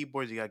making any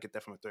keyboards. You gotta get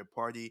that from a third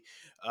party.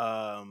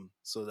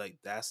 So like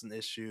that's an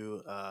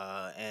issue.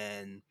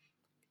 And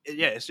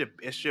yeah, it's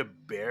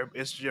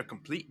your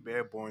complete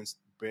bare bones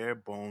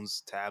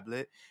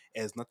tablet.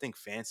 And there's nothing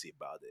fancy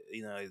about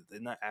it. They're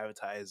not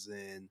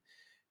advertising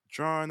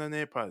drawing on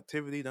it,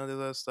 productivity, none of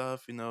that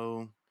stuff.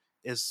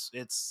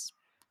 It's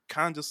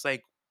kind of just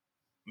like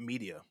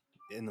media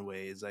in a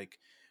way. It's like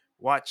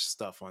watch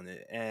stuff on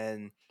it.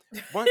 And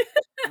one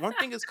one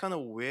thing is kind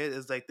of weird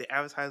is like they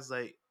advertise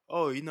like,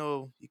 oh,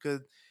 you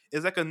could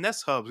it's like a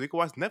Nest Hub, so you can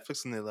watch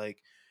Netflix in it. Like,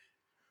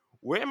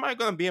 where am I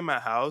gonna be in my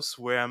house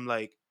where I'm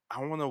like,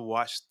 I wanna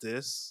watch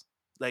this?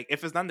 Like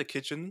if it's not in the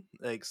kitchen,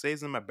 like say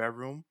it's in my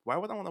bedroom, why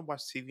would I want to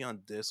watch TV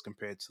on this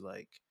compared to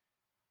like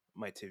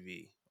my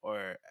TV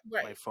or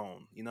my Right.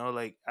 phone?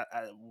 Like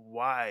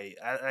why?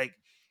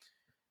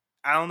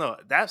 I don't know.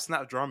 That's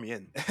not drawing me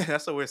in.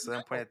 That's a weird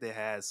selling point No. that they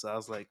had. So I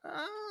was like,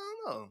 I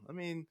don't know. I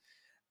mean,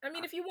 I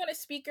mean, if you want a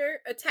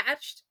speaker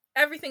attached,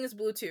 everything is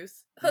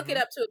Bluetooth. Hook it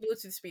mm-hmm. up to a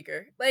Bluetooth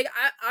speaker. Like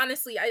I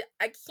honestly, I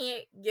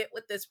can't get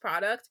with this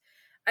product.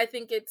 I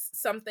think it's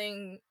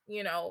something,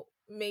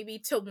 maybe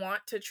to want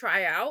to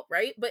try out,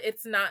 right? But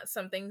it's not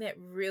something that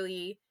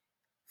really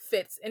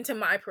fits into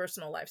my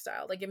personal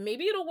lifestyle. Like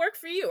maybe it'll work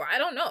for you. I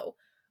don't know.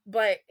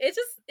 But it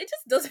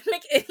just doesn't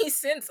make any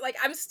sense. Like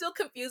I'm still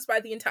confused by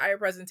the entire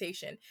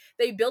presentation.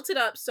 They built it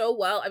up so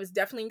well. I was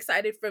definitely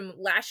excited from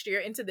last year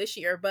into this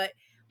year, but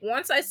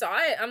once I saw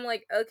it, I'm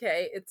like,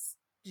 okay, it's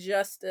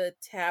just a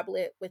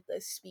tablet with a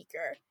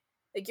speaker.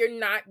 Like you're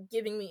not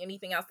giving me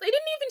anything else. They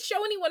didn't even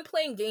show anyone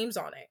playing games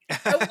on it.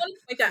 I want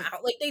to point that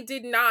out. Like they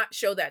did not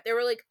show that. They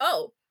were like,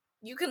 "Oh,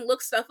 you can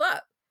look stuff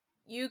up.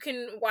 You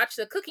can watch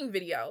the cooking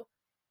video.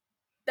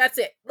 That's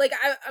it." Like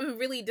I'm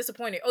really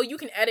disappointed. "Oh, you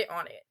can edit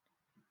on it."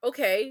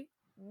 Okay,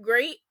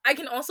 great. I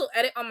can also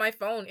edit on my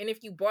phone, and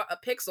if you bought a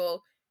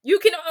Pixel, you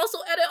can also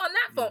edit on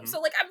that phone. Mm-hmm.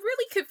 So like I'm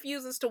really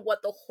confused as to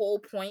what the whole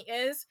point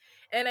is.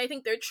 And I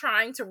think they're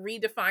trying to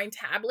redefine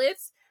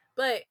tablets,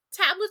 but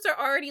tablets are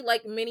already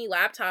like mini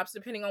laptops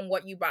depending on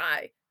what you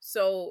buy.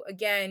 So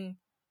again,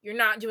 you're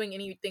not doing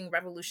anything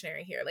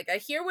revolutionary here. Like I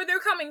hear where they're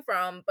coming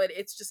from, but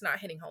it's just not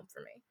hitting home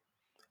for me.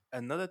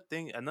 Another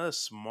thing, another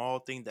small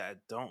thing that I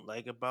don't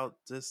like about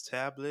this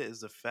tablet is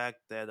the fact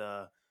that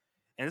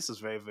and this is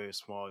very very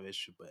small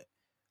issue, but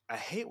I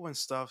hate when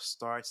stuff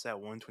starts at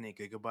 128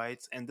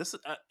 gigabytes. And this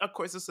is of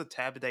course this is a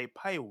tablet that you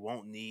probably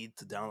won't need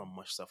to download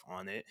much stuff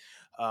on it,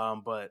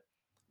 but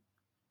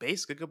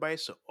base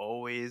gigabytes should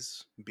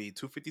always be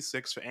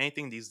 256 for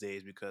anything these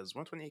days, because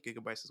 128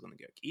 gigabytes is going to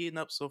get eaten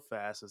up so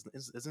fast.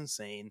 It's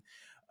insane.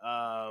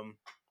 um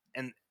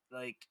and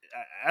like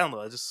I don't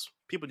know, just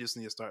people just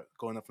need to start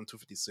going up from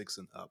 256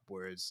 and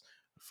upwards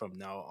from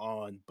now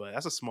on, but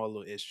that's a small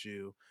little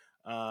issue.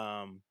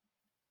 um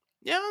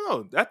yeah, I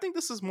don't know, I think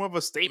this is more of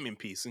a statement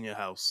piece in your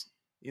house.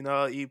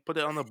 You put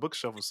it on a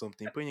bookshelf or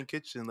something, put it in your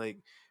kitchen, like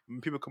when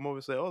people come over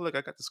and say, oh look,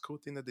 I got this cool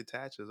thing that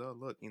detaches, oh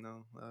look,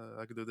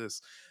 I could do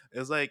this.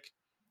 It's like,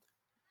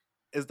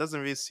 it doesn't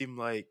really seem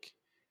like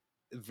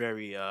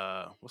very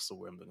what's the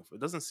word I'm looking for?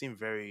 It doesn't seem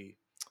very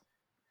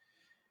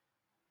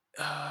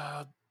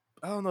uh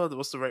I don't know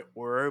what's the right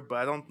word, but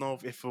I don't know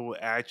if it will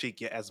actually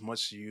get as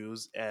much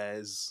use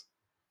as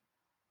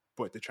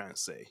what they're trying to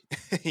say.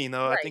 I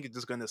Right. think it's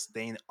just gonna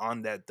stay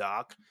on that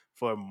dock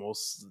for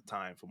most of the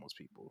time for most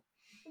people.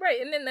 Right,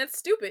 and then that's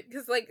stupid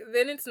because like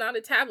then it's not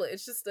a tablet;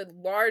 it's just a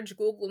large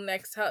Google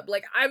Next Hub.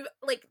 Like I'm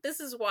like this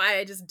is why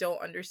I just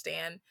don't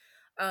understand.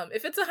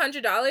 If it's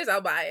 $100,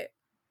 I'll buy it.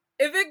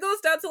 If it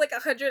goes down to like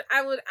 100,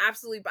 I would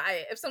absolutely buy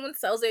it. If someone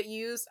sells it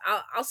used,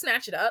 I'll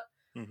snatch it up.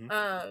 Hmm.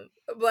 Um,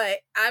 but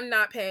I'm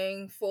not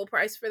paying full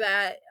price for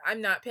that.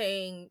 I'm not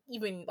paying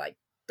even like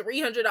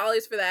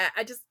 $300 for that.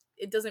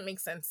 It doesn't make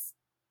sense.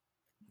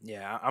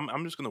 Yeah,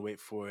 I'm just gonna wait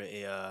for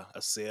a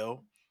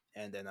sale,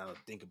 and then I'll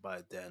think about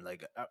it then.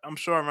 Like I'm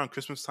sure around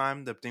Christmas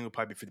time the thing will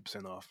probably be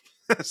 50% off.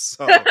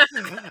 So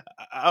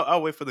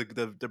I'll wait for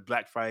the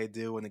Black Friday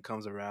deal when it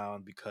comes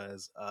around,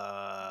 because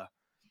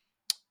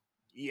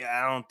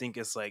yeah, I don't think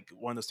it's like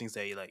one of those things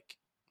that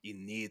you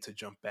need to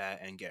jump at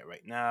and get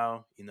right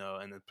now.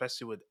 And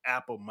especially with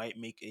Apple might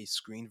make a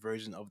screen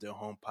version of their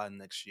HomePod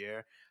next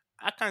year.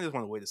 I kind of just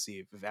want to wait to see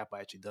if Apple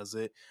actually does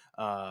it.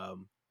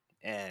 Um,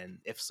 and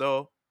if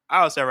so,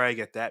 I would say I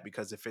get that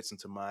because it fits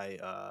into my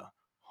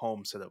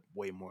home setup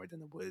way more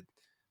than it would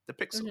the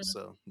Pixel. Mhm.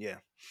 So yeah.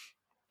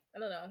 I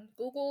don't know.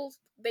 Google,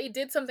 they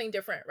did something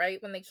different,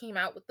 right? When they came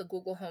out with the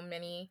Google Home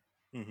Mini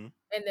Hmm.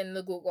 and then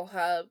the Google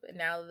Hub and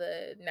now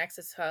the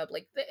Nexus Hub.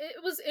 Like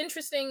it was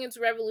interesting, it's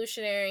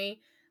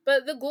revolutionary,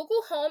 but the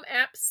Google Home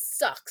app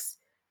sucks.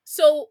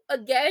 So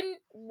again,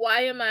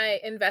 why am I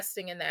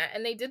investing in that?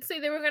 And they did say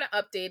they were going to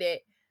update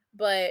it,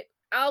 but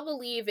I'll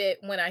believe it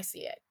when I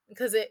see it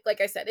because it like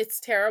I said, it's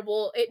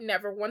terrible. It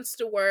never wants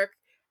to work.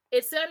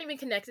 It's not even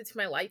connected to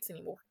my lights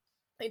anymore.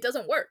 It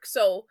doesn't work.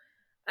 So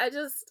I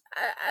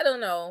don't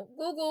know.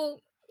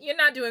 Google, you're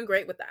not doing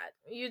great with that.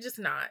 You're just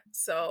not.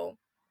 So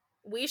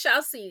we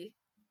shall see.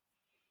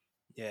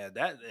 Yeah,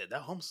 that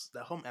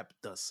home app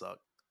does suck.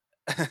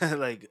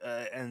 Like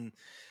and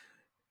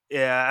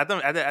yeah,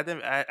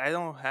 I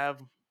don't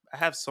have. I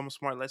have some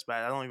smart lights, but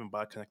I don't even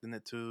bother connecting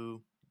it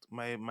to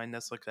my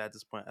Nest. Like at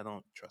this point, I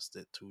don't trust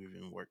it to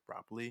even work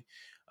properly.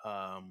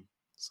 Um,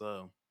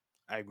 so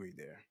I agree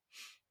there.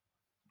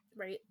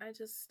 Right? I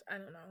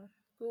don't know.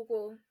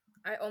 Google,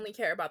 I only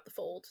care about the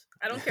fold.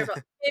 I don't care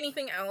about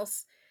anything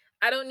else.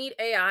 I don't need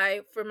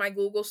AI for my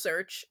Google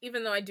search,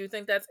 even though I do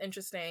think that's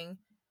interesting.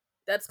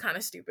 That's kind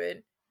of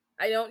stupid.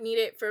 I don't need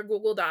it for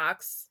Google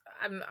Docs.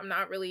 I'm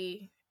not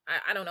really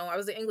I don't know. I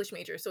was an English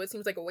major, so it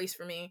seems like a waste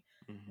for me.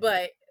 Hmm.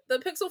 But the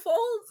Pixel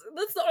Fold,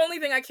 that's the only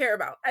thing I care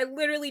about. I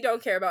literally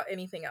don't care about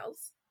anything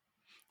else.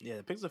 Yeah,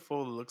 the Pixel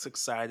Fold looks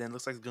exciting.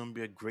 Looks like it's gonna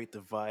be a great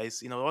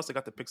device. Also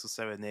got the Pixel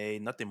 7a.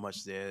 Nothing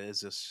much there. It's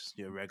just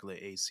your regular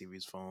A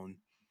series phone,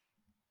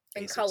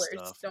 And basic colors.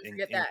 stuff Don't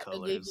forget in that. They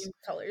gave colors. you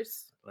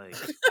colors. Like,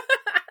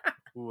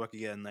 ooh, I could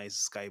get a nice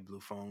sky blue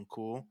phone.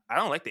 Cool. I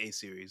don't like the A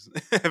series.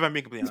 If I'm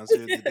being completely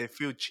honest, they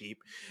feel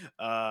cheap.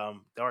 They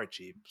are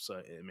cheap, so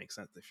it makes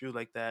sense. They feel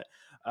like that.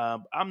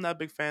 I'm not a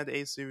big fan of the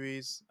A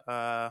series.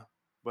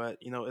 But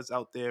it's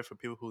out there for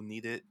people who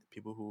need it,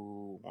 people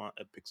who want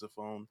a Pixel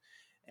phone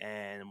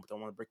and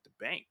don't want to break the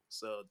bank.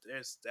 So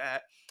there's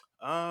that.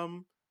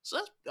 So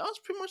that was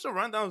pretty much a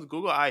rundown of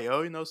Google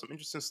I/O. Some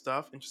interesting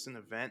stuff, interesting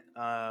event.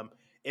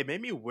 It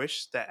made me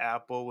wish that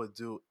Apple would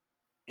do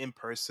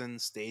in-person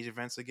stage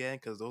events again,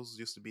 because those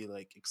used to be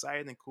like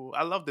exciting and cool.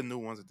 I love the new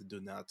ones that they do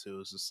now too.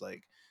 It's just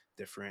like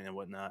different and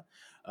whatnot.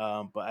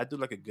 But I do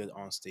like a good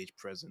on-stage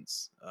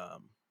presence.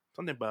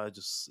 Something about it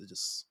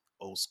just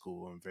old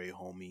school and very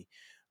homey.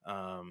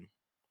 Um,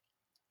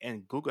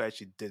 and Google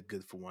actually did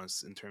good for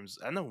once in terms.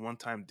 I know one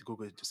time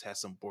Google just had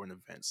some boring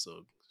events,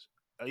 so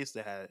at least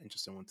they had an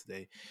interesting one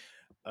today.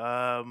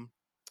 Um,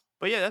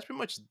 but yeah, that's pretty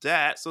much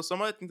that. So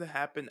some other thing that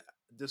happened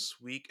this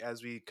week,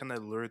 as we kind of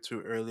alluded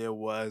to earlier,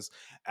 was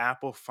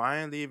Apple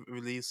finally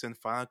releasing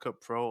Final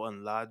Cut Pro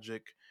on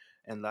Logic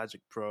and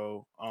Logic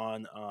Pro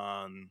on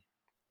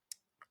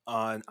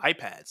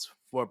iPads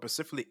for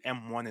specifically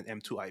M1 and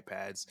M2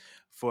 iPads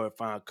for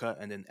Final Cut,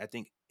 and then I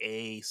think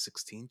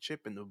A16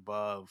 chip and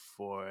above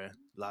for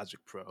Logic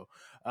Pro.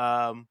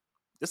 Um,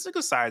 this is a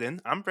good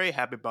side-in. I'm very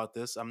happy about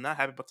this. I'm not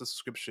happy about the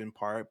subscription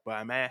part, but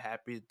I'm very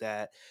happy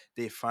that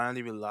they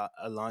finally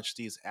launched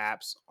these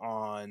apps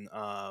on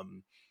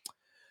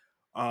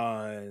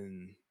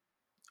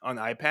on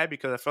iPad,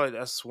 because I feel like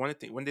that's one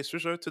thing when they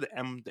switched over to the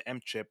M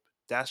chip.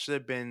 That should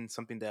have been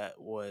something that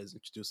was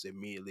introduced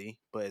immediately,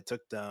 but it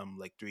took them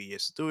like 3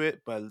 years to do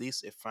it. But at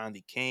least it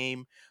finally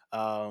came,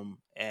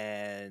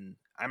 and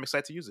I'm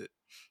excited to use it.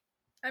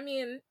 I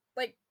mean,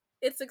 like,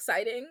 it's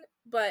exciting,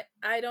 but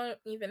I don't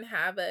even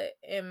have a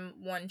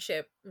M1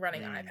 chip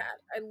running Mm, iPad.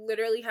 I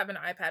literally have an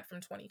iPad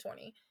from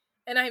 2020,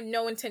 and I have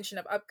no intention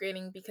of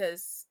upgrading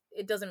because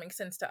it doesn't make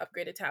sense to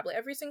upgrade a tablet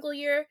every single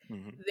year.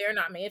 hmm They're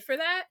not made for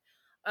that.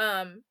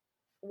 Um,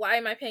 why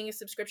am I paying a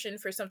subscription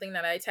for something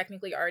that I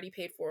technically already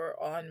paid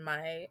for on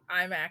my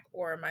iMac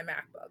or my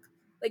MacBook?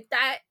 Like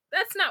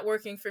that's not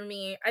working for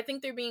me. I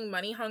think they're being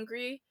money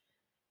hungry,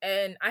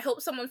 and I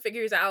hope someone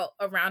figures out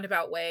a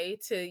roundabout way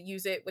to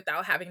use it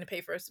without having to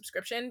pay for a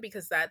subscription,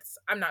 because that's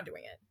I'm not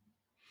doing it.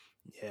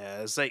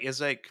 Yeah, it's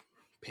like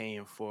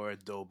paying for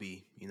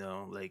Adobe.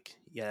 Like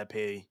yeah,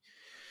 pay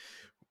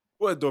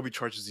what Adobe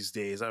charges these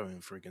days. I don't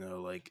even freaking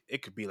know. Like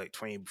it could be like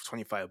 20,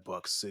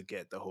 $25 to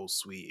get the whole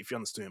suite if you're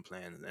on the student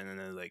plan, and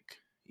then like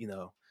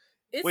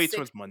It's way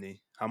too six. much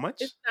money. How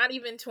It's much? not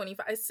even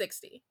 25. It's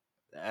 60.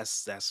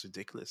 That's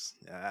ridiculous.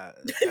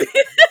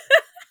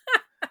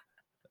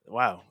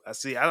 Wow. I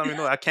see. I don't even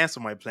know. I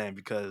canceled my plan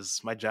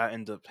because my job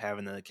ended up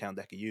having an account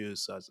that I could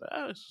use. So I was like,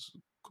 oh, it's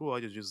cool. I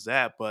just use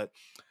that. But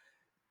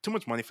too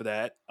much money for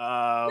that.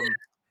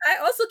 I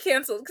also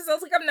canceled because I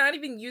was like, I'm not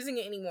even using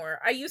it anymore.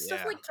 I use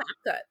stuff Yeah. like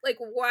CapCut. Like,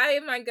 why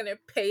am I gonna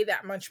pay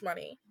that much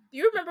money? Do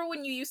you remember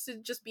when you used to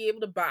just be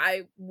able to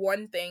buy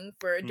one thing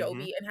for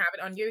hmm Adobe and have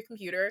it on your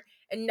computer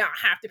and not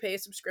have to pay a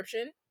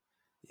subscription?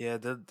 Yeah.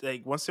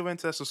 Like once they went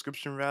to that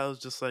subscription route, it was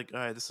just like, all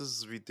right, this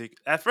is ridiculous.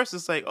 At first,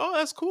 it's like, oh,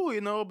 that's cool,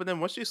 But then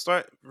once you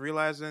start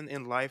realizing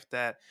in life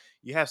that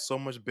you have so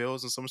much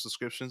bills and so much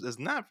subscriptions, it's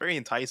not very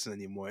enticing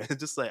anymore. It's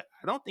just like,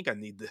 I don't think I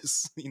need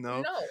this,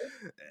 No.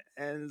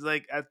 And it's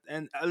like,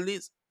 and at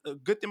least a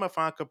good thing about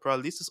Final Cut Pro,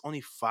 at least it's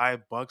only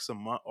 $5 a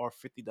month or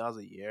 $50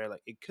 a year.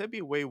 Like it could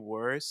be way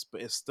worse,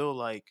 but it's still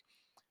like,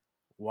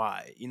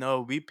 why?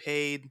 We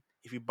paid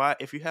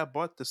if you have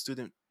bought the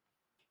student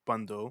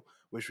bundle,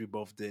 which we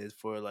both did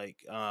for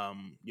like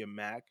your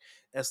Mac,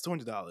 that's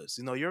 $200.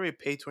 You already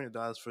paid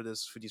 $200 for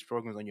these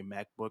programs on your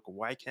MacBook.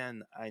 Why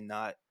can I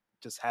not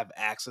just have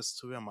access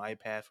to it on my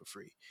iPad for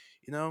free?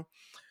 You know,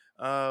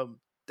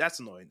 that's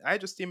annoying. I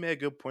just made a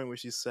good point where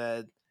she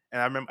said,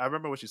 and I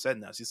remember what she said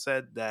now. She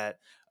said that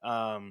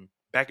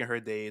back in her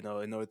day, in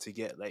order to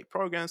get like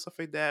programs stuff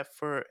like that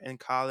for in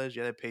college,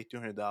 you had to pay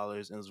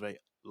 $200, and it was very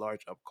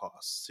large up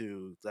costs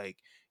to like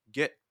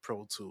get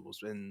Pro Tools.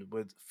 And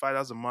with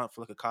 $5 a month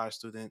for like a college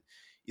student,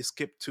 you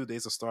skip 2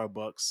 days of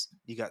Starbucks,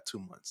 you got 2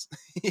 months.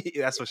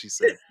 That's what she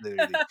said,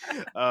 literally.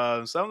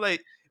 So I'm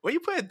like, when you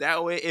put it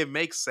that way, it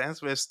makes sense,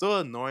 but it's still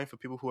annoying for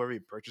people who already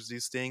purchase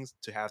these things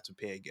to have to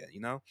pay again.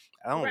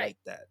 I don't Right. like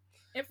that.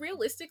 And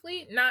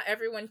realistically, not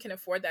everyone can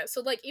afford that.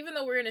 So, like, even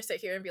though we're gonna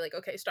sit here and be like,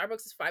 okay,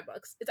 Starbucks is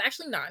 $5, it's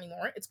actually not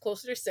anymore. It's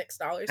closer to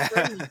 $6 for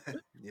a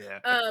medium.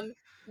 Yeah. Um,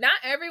 not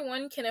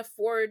everyone can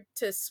afford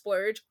to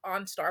splurge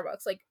on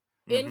Starbucks. Like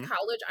in hmm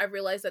college, I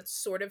realized that's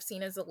sort of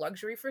seen as a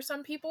luxury for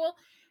some people,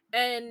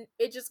 and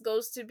it just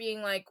goes to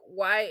being like,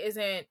 why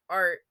isn't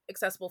art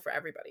accessible for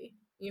everybody?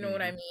 You know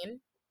what I hmm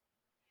mean?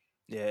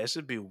 Yeah, it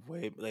should be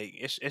way like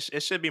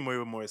it should be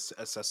more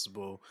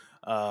accessible.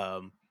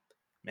 Um,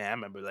 Man, I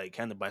remember like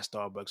kind of buy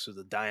Starbucks for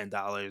the dying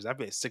dollars. I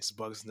paid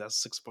 $6, and that's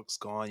 $6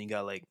 gone. You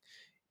got like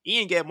you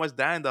didn't get much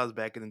dying dollars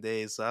back in the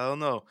day, so I don't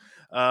know.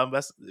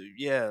 That's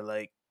yeah,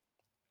 like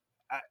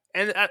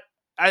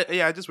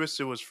I just wish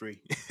it was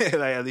free. Like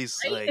at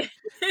least like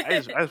Right? I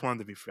just wanted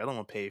to be free. I don't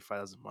want to pay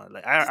 $5 a month.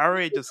 Like I Just give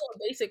already just people a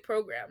basic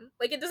program.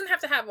 Like it doesn't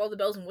have to have all the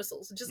bells and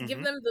whistles. Just give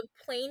hmm them the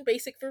plain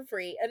basic for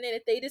free, and then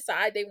if they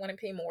decide they want to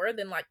pay more,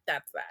 then like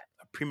that's that.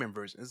 a premium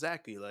version.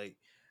 Exactly. Like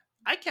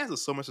I canceled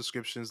so much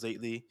subscriptions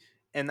lately,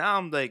 and now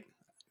I'm like,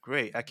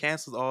 great. I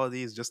canceled all of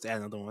these just to add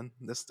another one.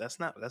 That's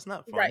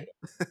not Right. fun.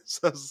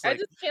 So it's I like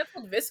just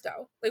canceled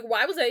Visco. Like,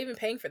 why was I even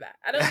paying for that?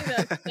 I don't even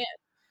understand.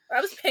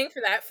 I was paying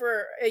for that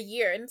for a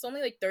year, and it's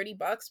only like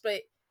 $30,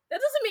 but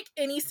that doesn't make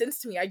any sense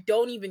to me. I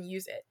don't even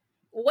use it.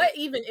 What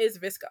even is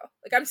Visco?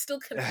 Like, I'm still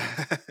confused.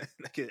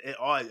 like it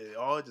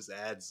all just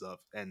adds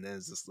up, and then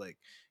it's just like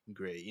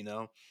great.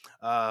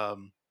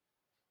 Um,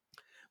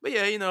 but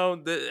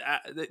yeah,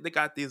 they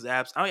got these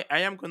apps. I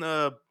am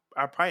gonna.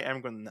 I probably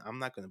am gonna. I'm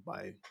not gonna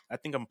buy. I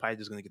think I'm probably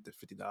just gonna get the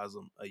 $50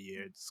 a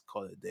year. Just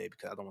call it a day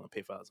because I don't want to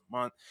pay $5 a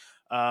month.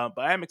 But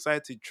I am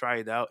excited to try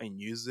it out and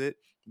use it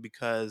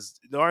because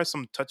there are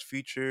some touch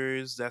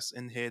features that's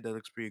in here that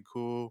looks pretty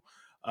cool.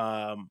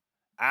 Um,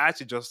 I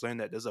actually just learned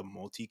that there's a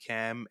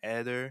multicam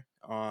editor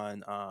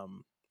on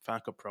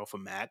Final Cut Pro for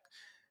Mac.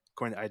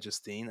 According to I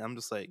Justine, I'm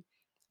just like.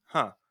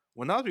 huh.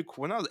 When I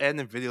was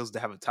editing videos that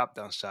have a top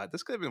down shot,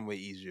 this could have been way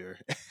easier.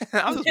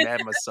 I was just mad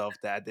at myself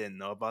that I didn't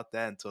know about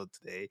that until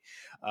today.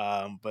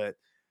 But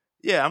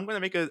yeah, I'm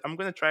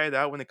gonna try it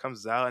out when it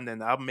comes out, and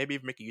then I'll maybe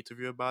make a YouTube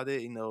video about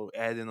it.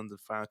 Add in on the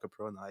Final Cut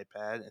Pro on the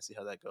iPad and see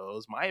how that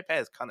goes. My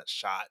iPad is kind of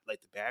shot.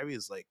 Like the battery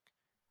is like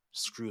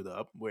screwed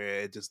up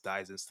where it just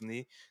dies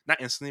instantly.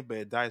 Not instantly, but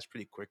it dies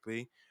pretty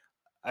quickly.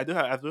 I do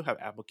have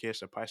Apple Care,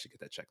 so I probably should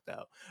get that checked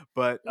out.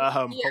 But Yeah,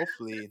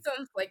 hopefully, that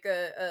sounds like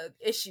a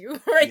issue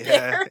right yeah,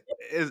 there.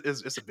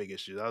 it's a big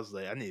issue. I was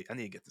like, I need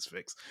to get this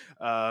fixed.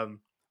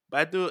 Um, but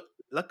I do.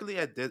 Luckily,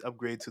 I did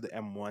upgrade to the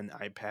M1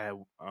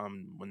 iPad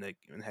when it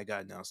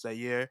got announced that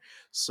year.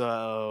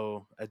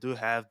 So I do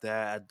have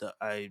that.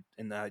 I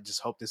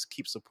just hope this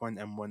keeps supporting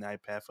M1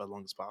 iPad for as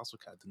long as possible.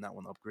 'Cause I do not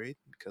want to upgrade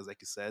because,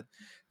 like you said,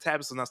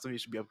 tablets are not something you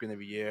should be upgrading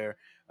every year.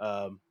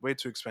 Way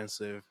too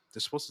expensive.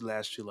 They're supposed to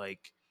last you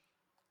like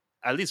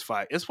at least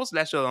 5. It's supposed to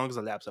last you as long as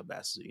a laptop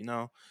lasts.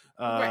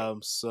 Right.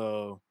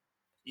 So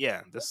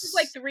yeah, Which is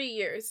like this 3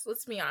 years.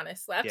 Let's be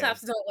honest. yeah,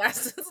 Laptops don't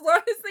last as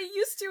long as they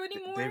used to they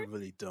anymore.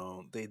 really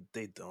don't. They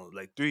don't.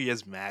 Like 3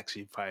 years max,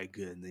 you're probably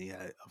good, and then you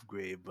had to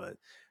upgrade. But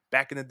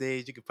back in the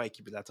days, you could probably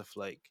keep it laptop for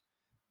like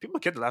people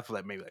kept the laptop for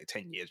like maybe like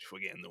 10 years before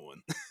getting a new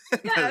one.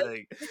 Yeah.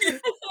 like,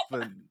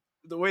 but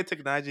the way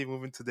technology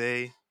moving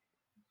today,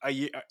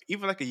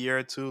 even like a year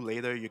or two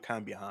later, you're kind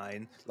of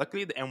behind.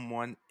 Luckily, the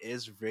M1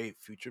 is very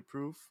future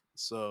proof.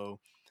 So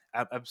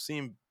I've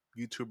seen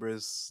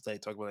YouTubers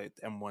like talk about like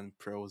the M1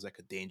 Pro is like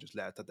a dangerous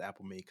laptop that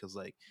Apple made because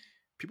like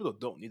people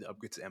don't need to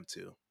upgrade to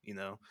M2, and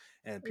No,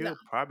 people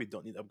probably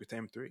don't need to upgrade to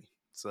M3.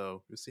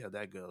 So we'll see how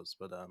that goes.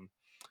 But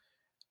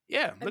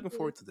yeah, I looking mean,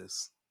 forward to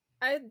this.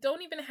 I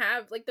don't even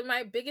have like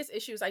my biggest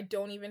issue is I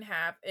don't even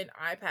have an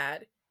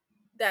iPad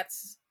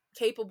that's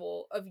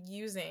capable of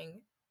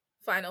using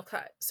Final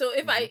Cut. So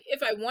if Hmm.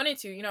 I wanted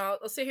to,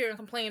 I'll sit here and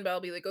complain, but I'll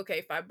be like,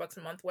 okay, $5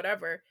 a month,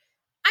 whatever.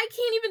 I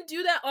can't even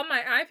do that on my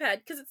iPad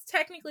because it's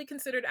technically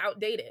considered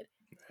outdated.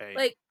 Right.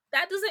 Like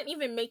that doesn't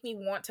even make me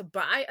want to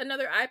buy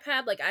another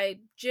iPad. Like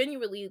I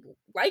genuinely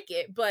like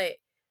it, but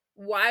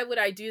why would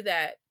I do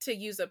that to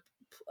use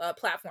a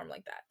platform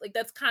like that? Like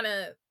that's kind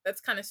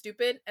of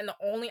stupid. And the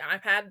only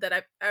iPad that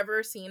I've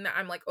ever seen that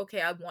I'm like,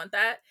 okay, I want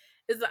that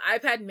is the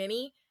iPad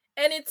Mini,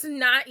 and it's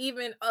not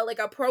even like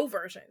a pro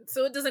version,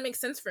 so it doesn't make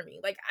sense for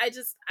me. Like I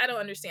don't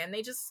understand.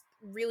 They just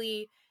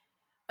really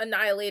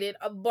annihilated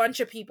a bunch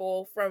of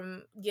people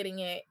from getting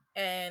it,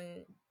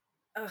 and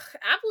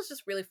Apple's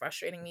just really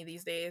frustrating me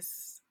these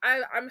days.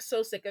 I'm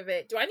so sick of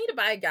it. Do I need to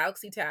buy a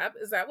Galaxy Tab?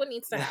 Is that what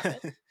needs to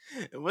happen?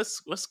 What's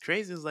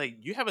crazy is like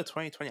you have a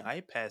 2020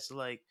 iPad, so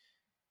like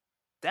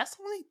that's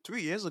only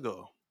 3 years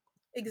ago,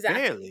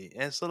 Exactly. barely.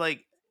 And so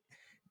like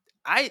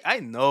I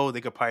know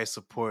they could probably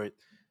support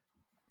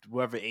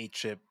whoever A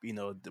chip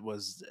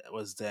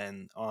was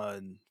then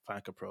on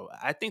Final Cut Pro.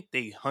 I think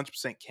they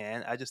 100%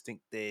 can. I just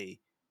think they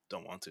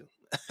don't want to.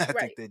 I think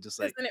Right. they just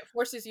Because like, then it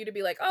forces you to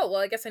be like, oh,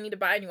 well, I guess I need to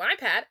buy a new iPad.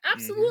 mm-hmm.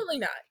 Absolutely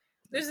not.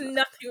 There's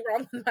nothing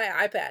wrong with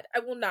my iPad. I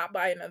will not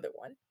buy another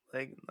one.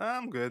 Like, nah,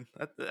 I'm good.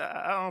 I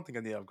don't think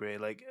I need to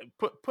upgrade. Like,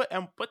 put the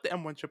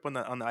M1 chip on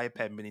the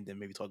iPad Mini, then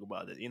maybe talk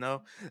about it.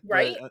 But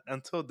Right?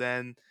 until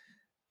then,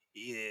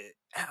 yeah,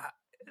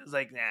 it's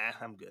like, nah,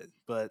 I'm good.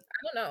 But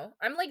I don't know.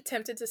 I'm like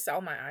tempted to sell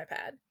my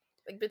iPad.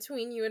 Like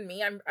between you and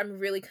me, I'm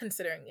really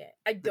considering it.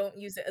 I don't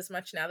use it as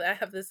much now that I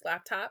have this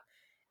laptop,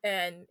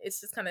 and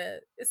it's just kind of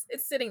it's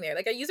sitting there.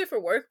 Like I use it for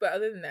work, but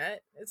other than that,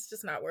 it's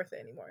just not worth it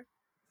anymore.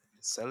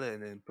 sell it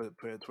and then put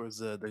it towards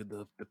the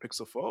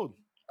Pixel Fold.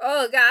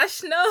 Oh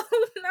gosh, no,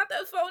 not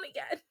that phone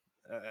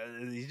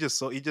again. He just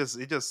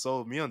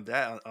sold me on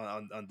that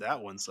on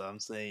that one. So I'm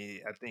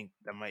saying I think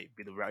that might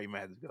be the route you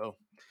might have to go.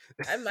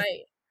 I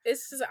might.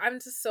 It's just I'm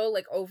just so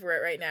like over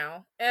it right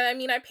now. And I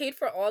mean, I paid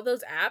for all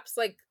those apps.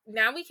 Like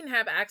now we can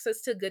have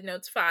access to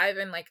GoodNotes 5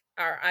 and like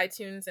our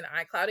iTunes and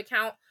iCloud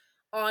account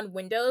on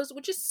Windows,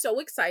 which is so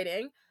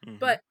exciting. Hmm.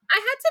 But I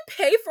had to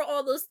pay for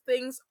all those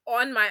things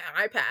on my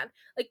iPad.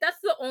 Like that's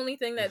the only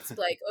thing that's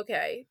like,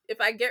 okay, if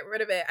I get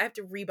rid of it, I have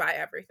to rebuy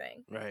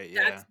everything. Right?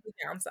 That's Yeah, the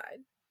downside.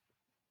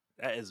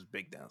 that is a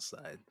big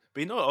downside.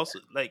 But also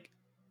like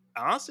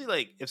honestly,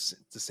 like if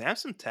the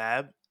Samsung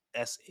Tab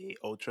S8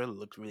 Ultra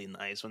looked really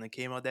nice when it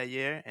came out that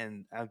year,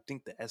 and I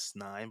think the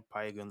S9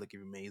 probably gonna look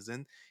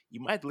amazing. You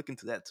might look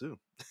into that too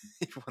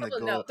if you want to Oh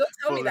no, go don't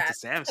tell me full into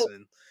that.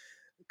 Samsung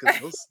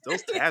because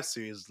those Tab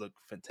series look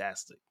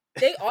fantastic.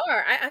 They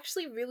are. I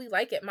actually really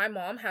like it. My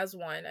mom has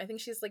one. I think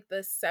she's like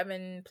the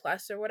 7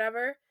 Plus or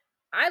whatever.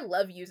 I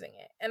love using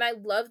it. And I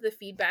love the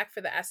feedback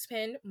for the S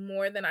Pen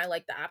more than I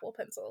like the Apple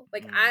Pencil.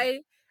 Like Mm.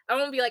 I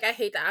won't be like I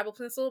hate the Apple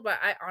Pencil, but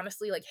I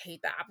honestly like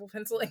hate the Apple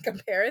Pencil in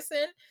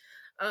comparison.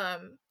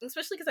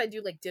 Especially because I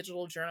do like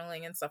digital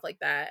journaling and stuff like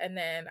that, and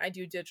then I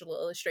do digital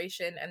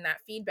illustration, and that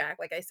feedback,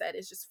 like I said,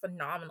 is just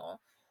phenomenal.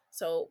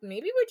 So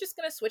maybe we're just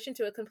gonna switch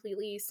into a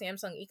completely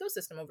Samsung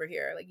ecosystem over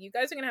here. Like you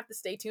guys are gonna have to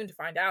stay tuned to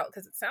find out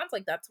because it sounds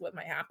like that's what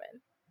might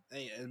happen.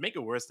 And make it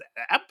worse, the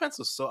Apple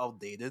Pencil is so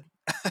outdated.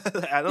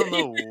 I don't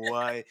know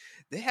why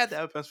they had the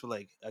Apple Pencil for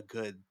like a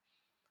good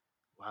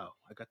wow,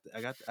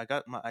 I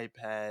got my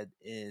iPad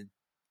in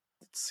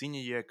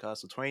senior year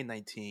class of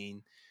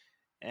 2019,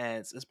 and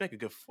it's been like a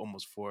good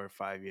almost 4 or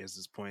 5 years at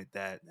this point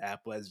that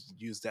Apple has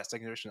used that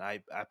second generation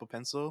Apple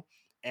Pencil,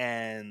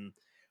 and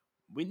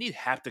we need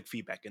haptic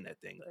feedback in that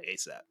thing like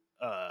ASAP.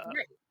 Uh,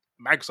 Right.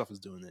 Microsoft is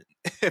doing it.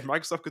 If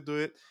Microsoft could do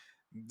it,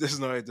 there's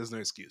no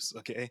excuse.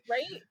 Okay,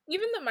 Right?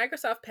 Even the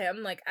Microsoft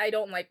pen, like I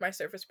don't like my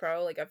Surface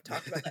Pro, like I've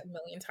talked about that a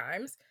million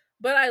times,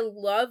 but I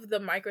love the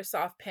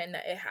Microsoft pen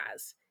that it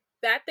has.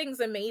 That thing's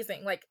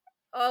amazing. Like,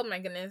 oh my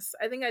goodness.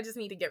 I think I just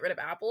need to get rid of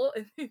Apple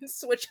and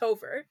switch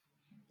over.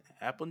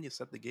 Apple needs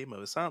to set the game up.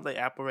 It sounds like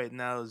Apple right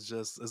now is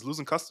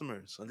losing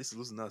customers. At least it's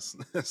losing us.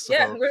 Yeah,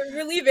 So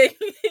we're leaving.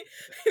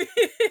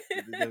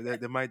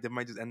 they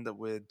might just end up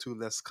with two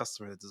less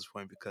customers at this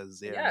point because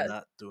they are Yeah,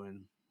 not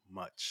doing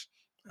much.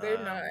 they're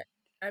not.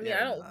 I mean, I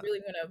They're don't not. really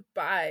want to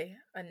buy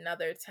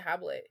another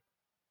tablet.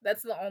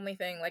 That's the only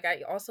thing. Like,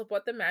 I also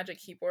bought the Magic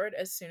Keyboard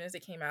as soon as it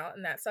came out,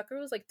 and that sucker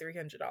was like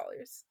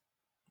 $300.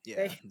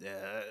 Yeah, Like,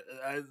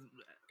 yeah.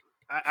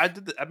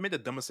 I made the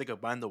dumb mistake of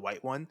buying the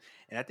white one,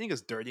 and I think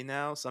it's dirty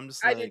now. So I'm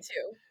just I did like,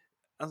 too.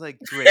 I was like,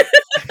 great.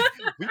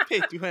 We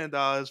paid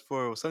 $300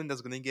 for something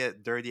that's gonna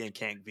get dirty and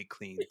can't be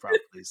cleaned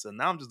properly. So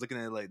now I'm just looking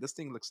at it like this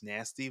thing looks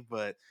nasty,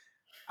 but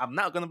I'm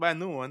not gonna buy a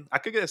new one. I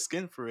could get a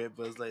skin for it,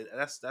 but it's like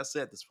that's it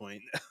at this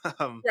point.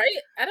 um, Right?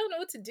 I don't know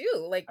what to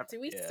do. Like, do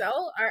we yeah.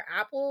 sell our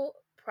Apple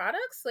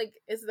products? Like,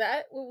 is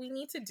that what we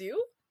need to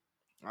do?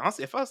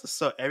 Honestly, if I was to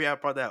sell every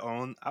Apple product I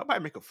own, I'd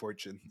probably make a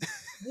fortune.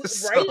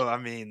 So Right? I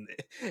mean,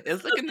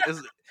 it's looking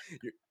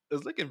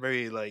it's looking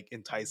very like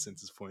enticing at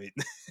this point,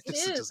 It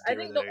just to is. just I get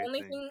rid think of the only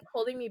everything. thing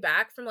holding me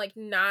back from like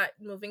not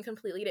moving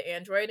completely to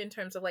Android in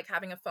terms of like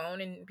having a phone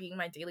and being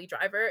my daily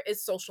driver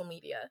is social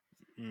media.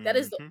 That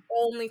is the Hmm.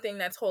 only thing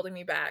that's holding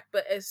me back.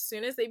 But as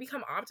soon as they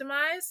become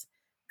optimized,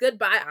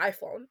 goodbye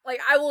iPhone. Like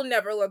I will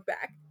never look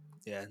back.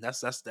 Yeah,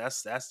 that's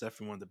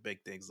definitely one of the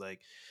big things. Like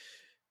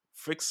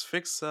fix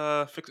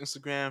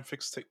Instagram,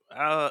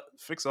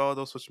 fix all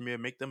those social media,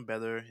 make them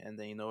better, and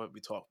then you know what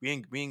we talk.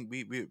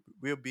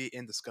 We'll be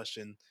in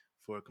discussion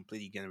for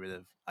completely getting rid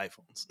of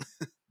iPhones.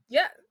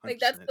 Yeah, Hundred like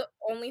that's percent. the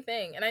only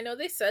thing. And I know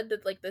they said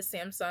that like the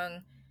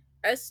Samsung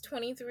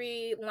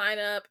S23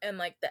 lineup and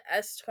like the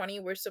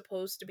S20 were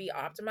supposed to be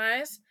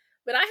optimized,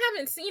 but I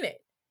haven't seen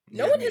it.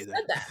 No Yeah, one me has either.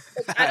 said that.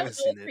 Like I I don't haven't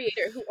know seen a it.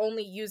 creator who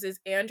only uses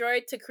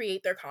Android to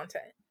create their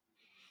content.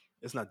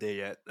 It's not there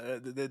yet.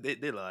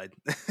 They lied.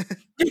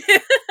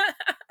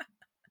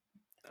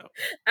 Oh,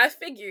 I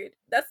figured.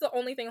 That's the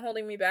only thing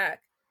holding me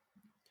back.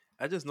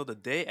 I just know the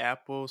day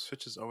Apple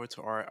switches over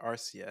to our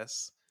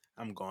RCS,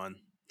 I'm gone.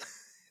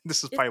 This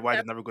is It's probably why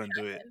never they're never going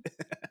to do gonna it.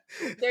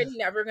 happen. They're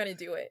never gonna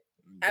do it.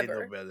 They know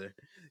Ever. better,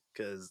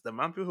 because the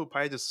amount of people who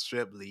probably just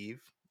straight up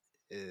leave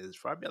is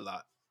probably a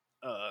lot.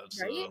 Right?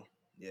 So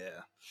yeah, And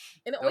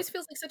it They'll- always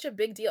feels like such a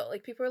big deal.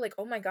 Like people are like,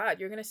 "Oh my god,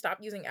 you're gonna stop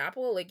using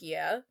Apple?" Like,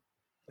 yeah.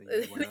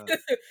 yeah, why not?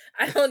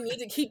 I don't need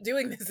to keep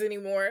doing this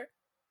anymore.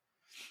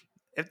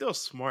 If they were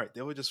smart,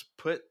 they would just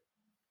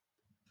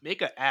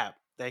make an app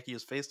that can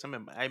use FaceTime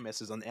and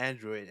iMessage on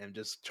Android and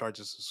just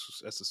charge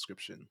us a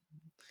subscription.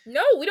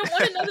 No, we don't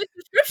want another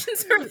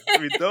subscription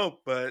We service. don't,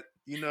 but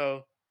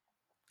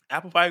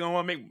Apple probably gonna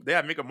want to make they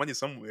gotta make up money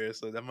somewhere,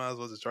 so they might as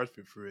well just charge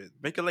people for it.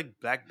 Make it like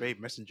BlackBerry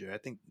Messenger. I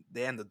think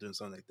they end up doing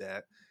something like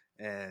that,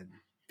 and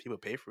people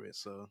pay for it.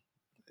 So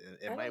it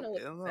I don't might. know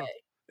what I don't to know.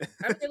 say.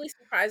 I'm really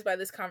surprised by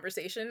this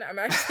conversation. I'm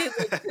actually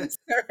like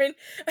concerned.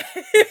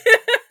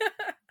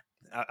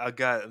 I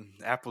got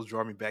Apple's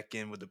drawing me back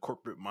in with the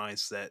corporate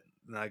mindset,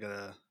 and I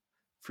gotta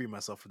free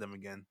myself for them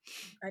again.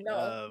 I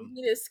know. We Um,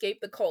 need to escape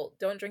the cult.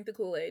 Don't drink the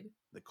Kool-Aid.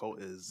 the cult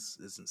is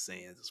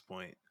insane at this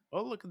point.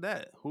 Oh, look at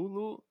that.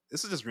 Hulu.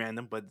 This is just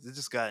random, but it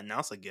just got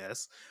announced, I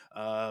guess.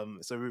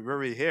 So we're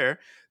already here.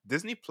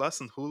 Disney Plus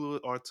and Hulu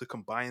are to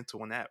combine into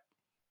one app.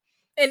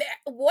 And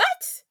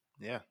what?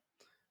 Yeah,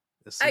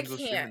 a I single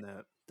can't. streaming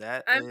app.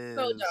 That I'm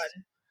so is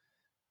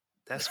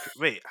done.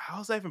 wait, how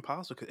is that even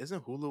possible? Because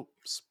isn't Hulu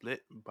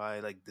split by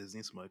like Disney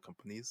and some other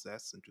companies?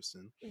 That's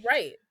interesting.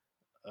 Right.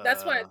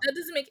 That's why Uh, that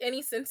doesn't make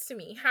any sense to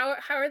me. How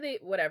are they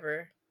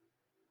whatever?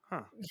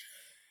 huh.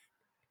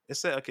 It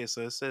said okay,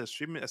 so it says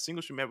streaming a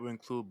single streaming app will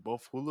include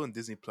both Hulu and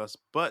Disney Plus,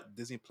 but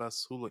Disney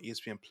Plus, Hulu, and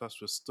ESPN Plus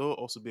will still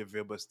also be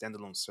available as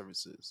standalone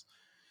services.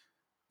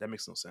 That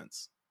makes no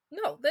sense.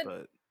 No, that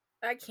But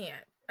I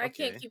can't. I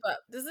can't okay. keep up.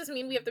 Does this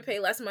mean we have to pay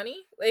less money?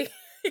 Like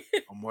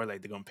Or more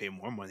like they're gonna pay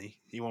more money.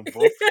 You want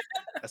both?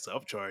 That's an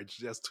upcharge.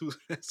 That's two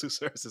that's two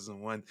services in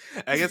one.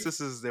 I guess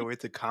this is their way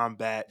to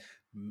combat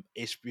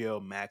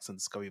HBO Max and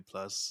Discovery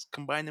Plus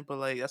combining, but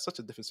like that's such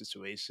a different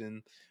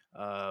situation.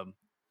 Um,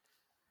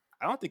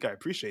 I don't think I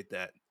appreciate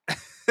that. I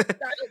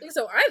don't think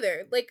so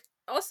either. Like,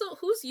 also,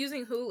 who's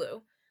using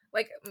Hulu?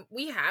 Like,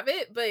 we have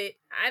it, but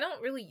I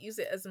don't really use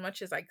it as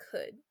much as I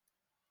could.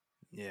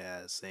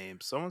 Yeah,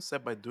 same. Someone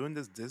said by doing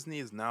this, Disney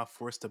is now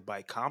forced to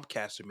buy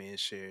Comcast remaining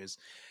shares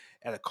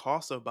at a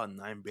cost of about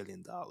 $9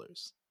 billion.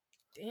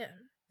 Damn.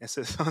 And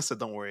so someone said,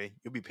 "Don't worry,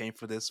 you'll be paying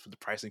for this for the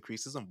price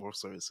increases on both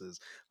services."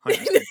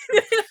 100%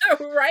 true.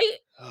 Right?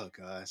 Oh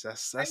gosh,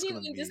 I that's mean,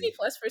 gonna when Disney be.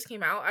 Plus first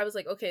came out, I was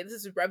like, okay, this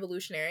is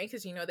revolutionary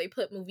because they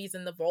put movies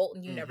in the vault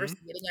and you never Hmm.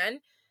 see it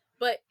again.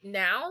 But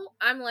now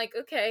I'm like,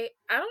 okay,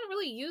 I don't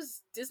really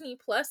use Disney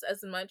Plus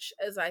as much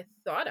as I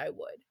thought I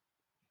would.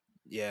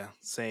 Yeah,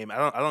 same. I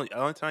don't. The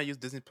only time I use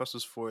Disney Plus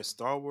was for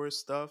Star Wars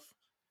stuff,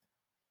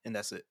 and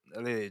that's it. I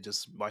literally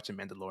just watching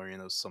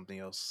Mandalorian or something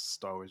else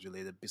Star Wars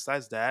related.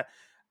 Besides that,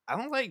 I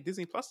don't like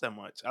Disney Plus that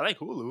much. I like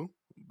Hulu,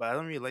 but I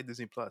don't really like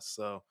Disney Plus.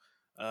 So,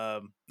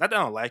 not that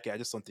I don't like it, I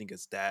just don't think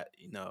it's that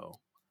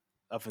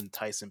of an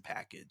enticing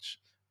package.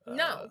 Uh,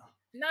 No,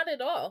 not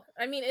at all.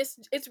 I mean,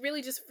 it's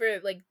really just for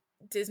like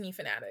Disney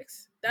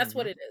fanatics. That's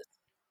what hmm it is.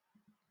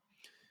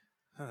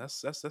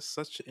 that's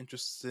such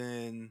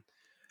interesting.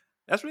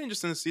 That's really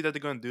interesting to see that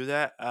they're going to do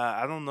that.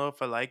 I don't know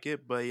if I like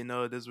it, but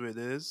it is what it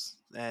is.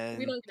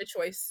 We And don't get a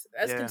choice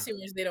as yeah,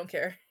 consumers. They don't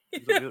care.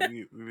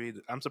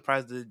 I'm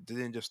surprised they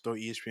didn't just throw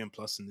ESPN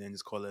Plus and then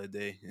just call it a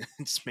day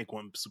and just make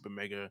one super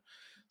mega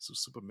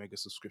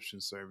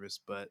subscription service.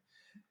 But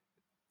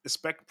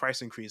expect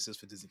price increases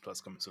for Disney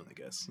Plus coming soon, I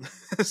guess.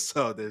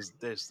 So there's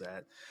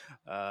that.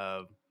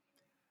 Um,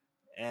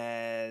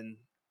 and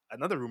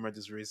another rumor I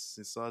just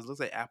recently saw is it looks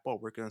like Apple are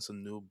working on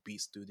some new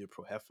Beat Studio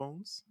Pro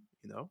headphones.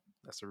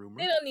 That's a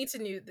They rumor. don't need to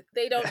do.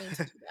 They don't need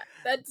to do that.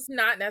 That's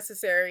not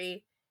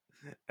necessary.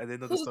 I didn't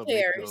know they Who still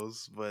make cares?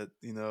 those, but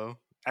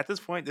at this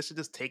point, they should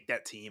just take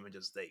that team and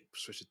just like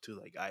switch it to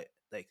like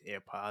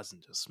AirPods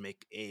and just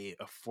make a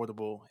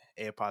affordable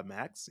AirPod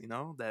Max.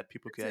 That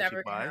people It's could actually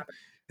never gonna buy. happen.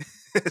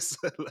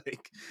 So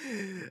like,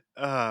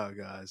 oh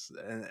gosh,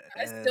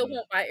 I still and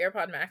won't buy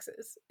AirPod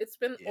Maxes. It's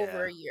been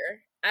over yeah, a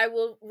year. I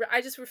will.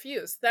 I just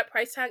refuse. That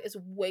price tag is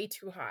way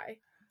too high.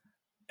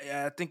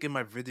 yeah. I think in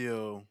my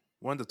video,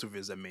 one of the two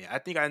videos I made, I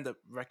think I ended up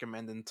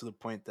recommending to the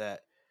point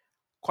that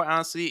quite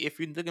honestly, if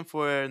you're looking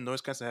for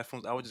noise canceling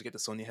headphones, I would just get the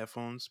Sony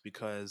headphones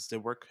because they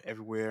work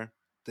everywhere.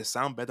 They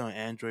sound better on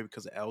Android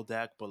because of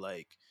LDAC, but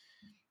like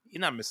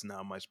you're not missing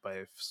out much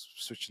by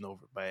switching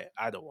over by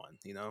either one,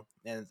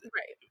 And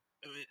Right.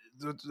 I mean,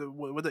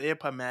 with the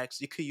AirPod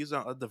Max, you could use it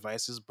on other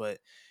devices, but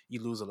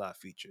you lose a lot of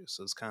features.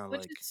 So it's kind of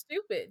Which like, is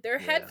stupid. They're yeah,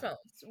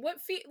 headphones.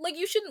 Like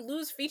you shouldn't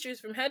lose features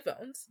from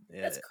headphones.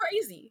 That's yeah,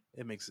 crazy.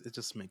 it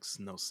just makes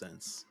no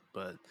sense.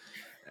 But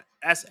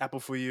that's Apple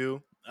for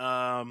you.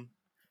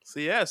 So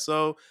yeah,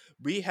 so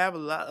we have a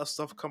lot of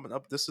stuff coming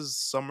up. This is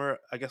summer.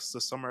 I guess the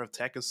summer of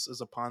tech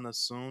is upon us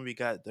soon. We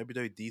got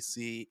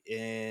WWDC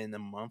in a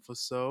month or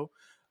so,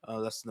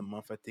 less than a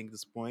month, I think, at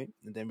this point.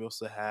 And then we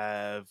also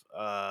have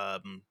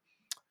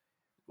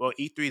well,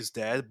 E3 is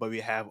dead, but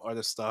we have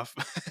other stuff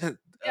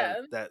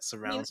Yeah. that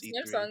I mean, surrounds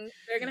E3. Samsung,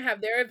 they're gonna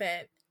have their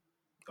event.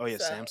 Oh yeah,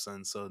 So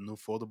Samsung. So new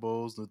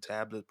foldables, new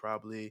tablet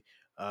probably.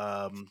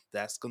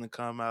 That's gonna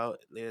come out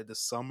later this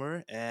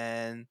summer,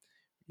 and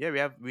yeah,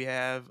 we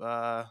have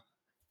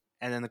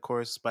and then of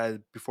course by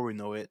before we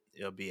know it,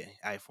 it'll be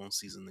iPhone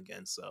season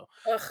again. So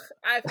ugh,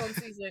 iPhone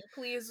season.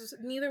 Please,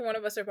 neither one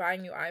of us are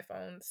buying new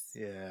iPhones.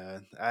 yeah,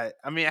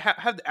 I mean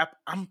have the app.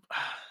 I'm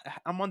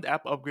on the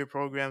Apple upgrade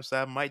program,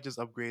 so I might just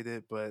upgrade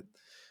it, but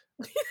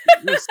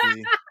we'll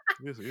see.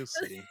 We'll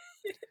see.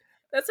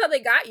 That's how they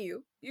got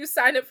you. You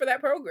signed up for that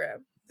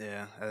program.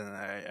 Yeah,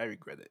 I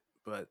regret it,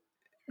 but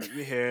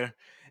we're here.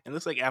 It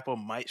looks like Apple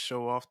might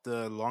show off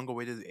the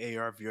long-awaited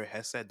AR VR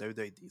headset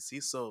WWDC.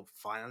 So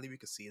finally, we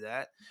can see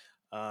that,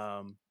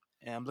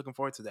 and I'm looking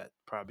forward to that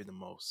probably the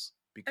most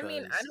I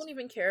mean, I because don't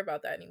even care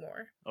about that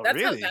anymore. oh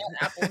That's how bad really?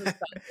 Apple has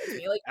gotten towards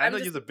me. Like, I I'm know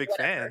just you're a like, big whatever.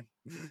 fan.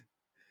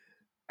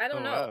 I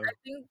don't Oh know. wow. I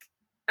think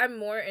I'm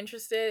more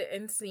interested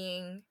in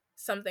seeing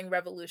something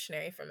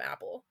revolutionary from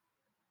Apple.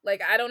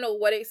 Like, I don't know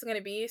what it's going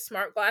to be.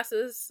 Smart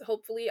glasses,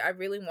 hopefully. I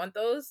really want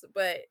those,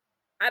 but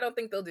I don't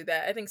think they'll do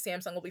that. I think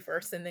Samsung will be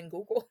first and then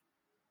Google.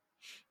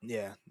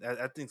 Yeah,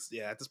 I think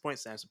yeah. At this point,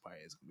 Samsung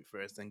probably is gonna be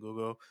first, then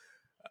Google.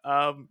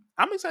 I'm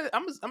excited.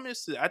 I'm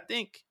interested. I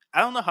think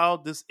I don't know how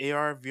this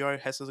AR VR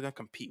headset is gonna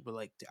compete with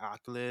like the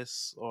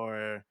Oculus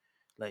or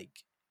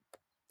like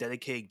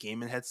dedicated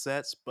gaming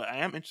headsets, but I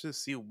am interested to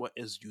see what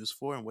it's used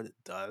for and what it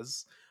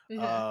does.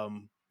 Hmm.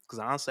 Because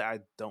honestly,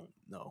 I don't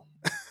know.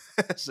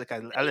 It's like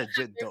They I have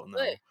legit their don't foot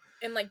know.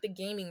 in like the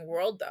gaming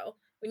world, though.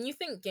 When you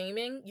think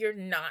gaming, you're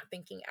not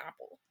thinking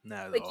Apple.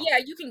 Not at Like, all. yeah,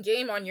 you can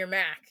game on your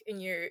Mac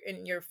and your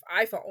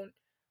iPhone,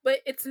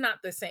 but it's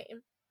not the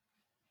same.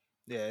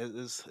 Yeah,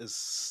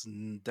 it's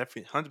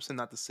definitely 100%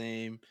 not the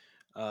same.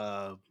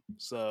 Uh,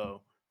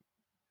 so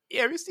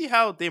yeah, we see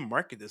how they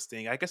market this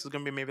thing. I guess it's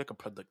gonna be maybe like a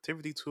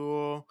productivity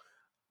tool.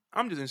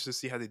 I'm just interested to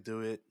see how they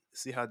do it,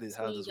 see how See,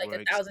 this like works.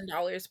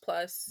 $1,000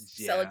 plus,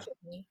 sell a Yeah,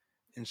 kidney.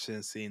 interested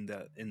in seeing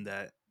that in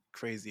that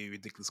crazy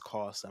ridiculous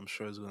cost. I'm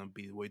sure it's going to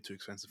be way too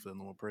expensive for the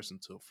normal person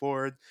to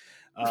afford,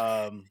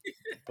 um,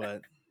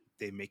 but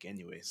they make it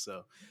anyway.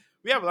 So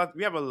we have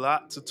a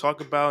lot to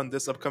talk about in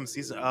this upcoming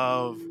season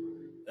of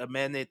a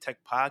Melanated Tech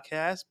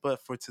Podcast.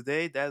 But for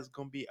today, that's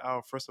going to be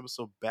our first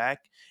episode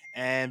back,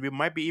 and we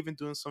might be even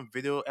doing some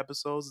video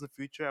episodes in the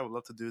future. I would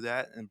love to do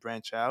that and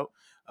branch out,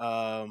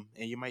 and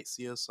you might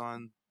see us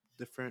on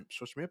different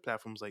social media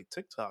platforms like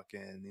TikTok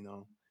and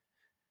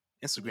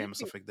Instagram and YouTube.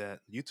 stuff like that,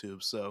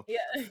 YouTube. So Yeah.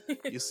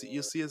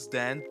 you'll see us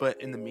then.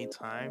 But in the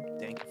meantime,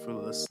 thank you for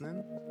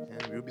listening,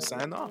 and we'll be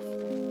signing off.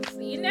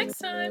 See you next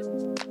time.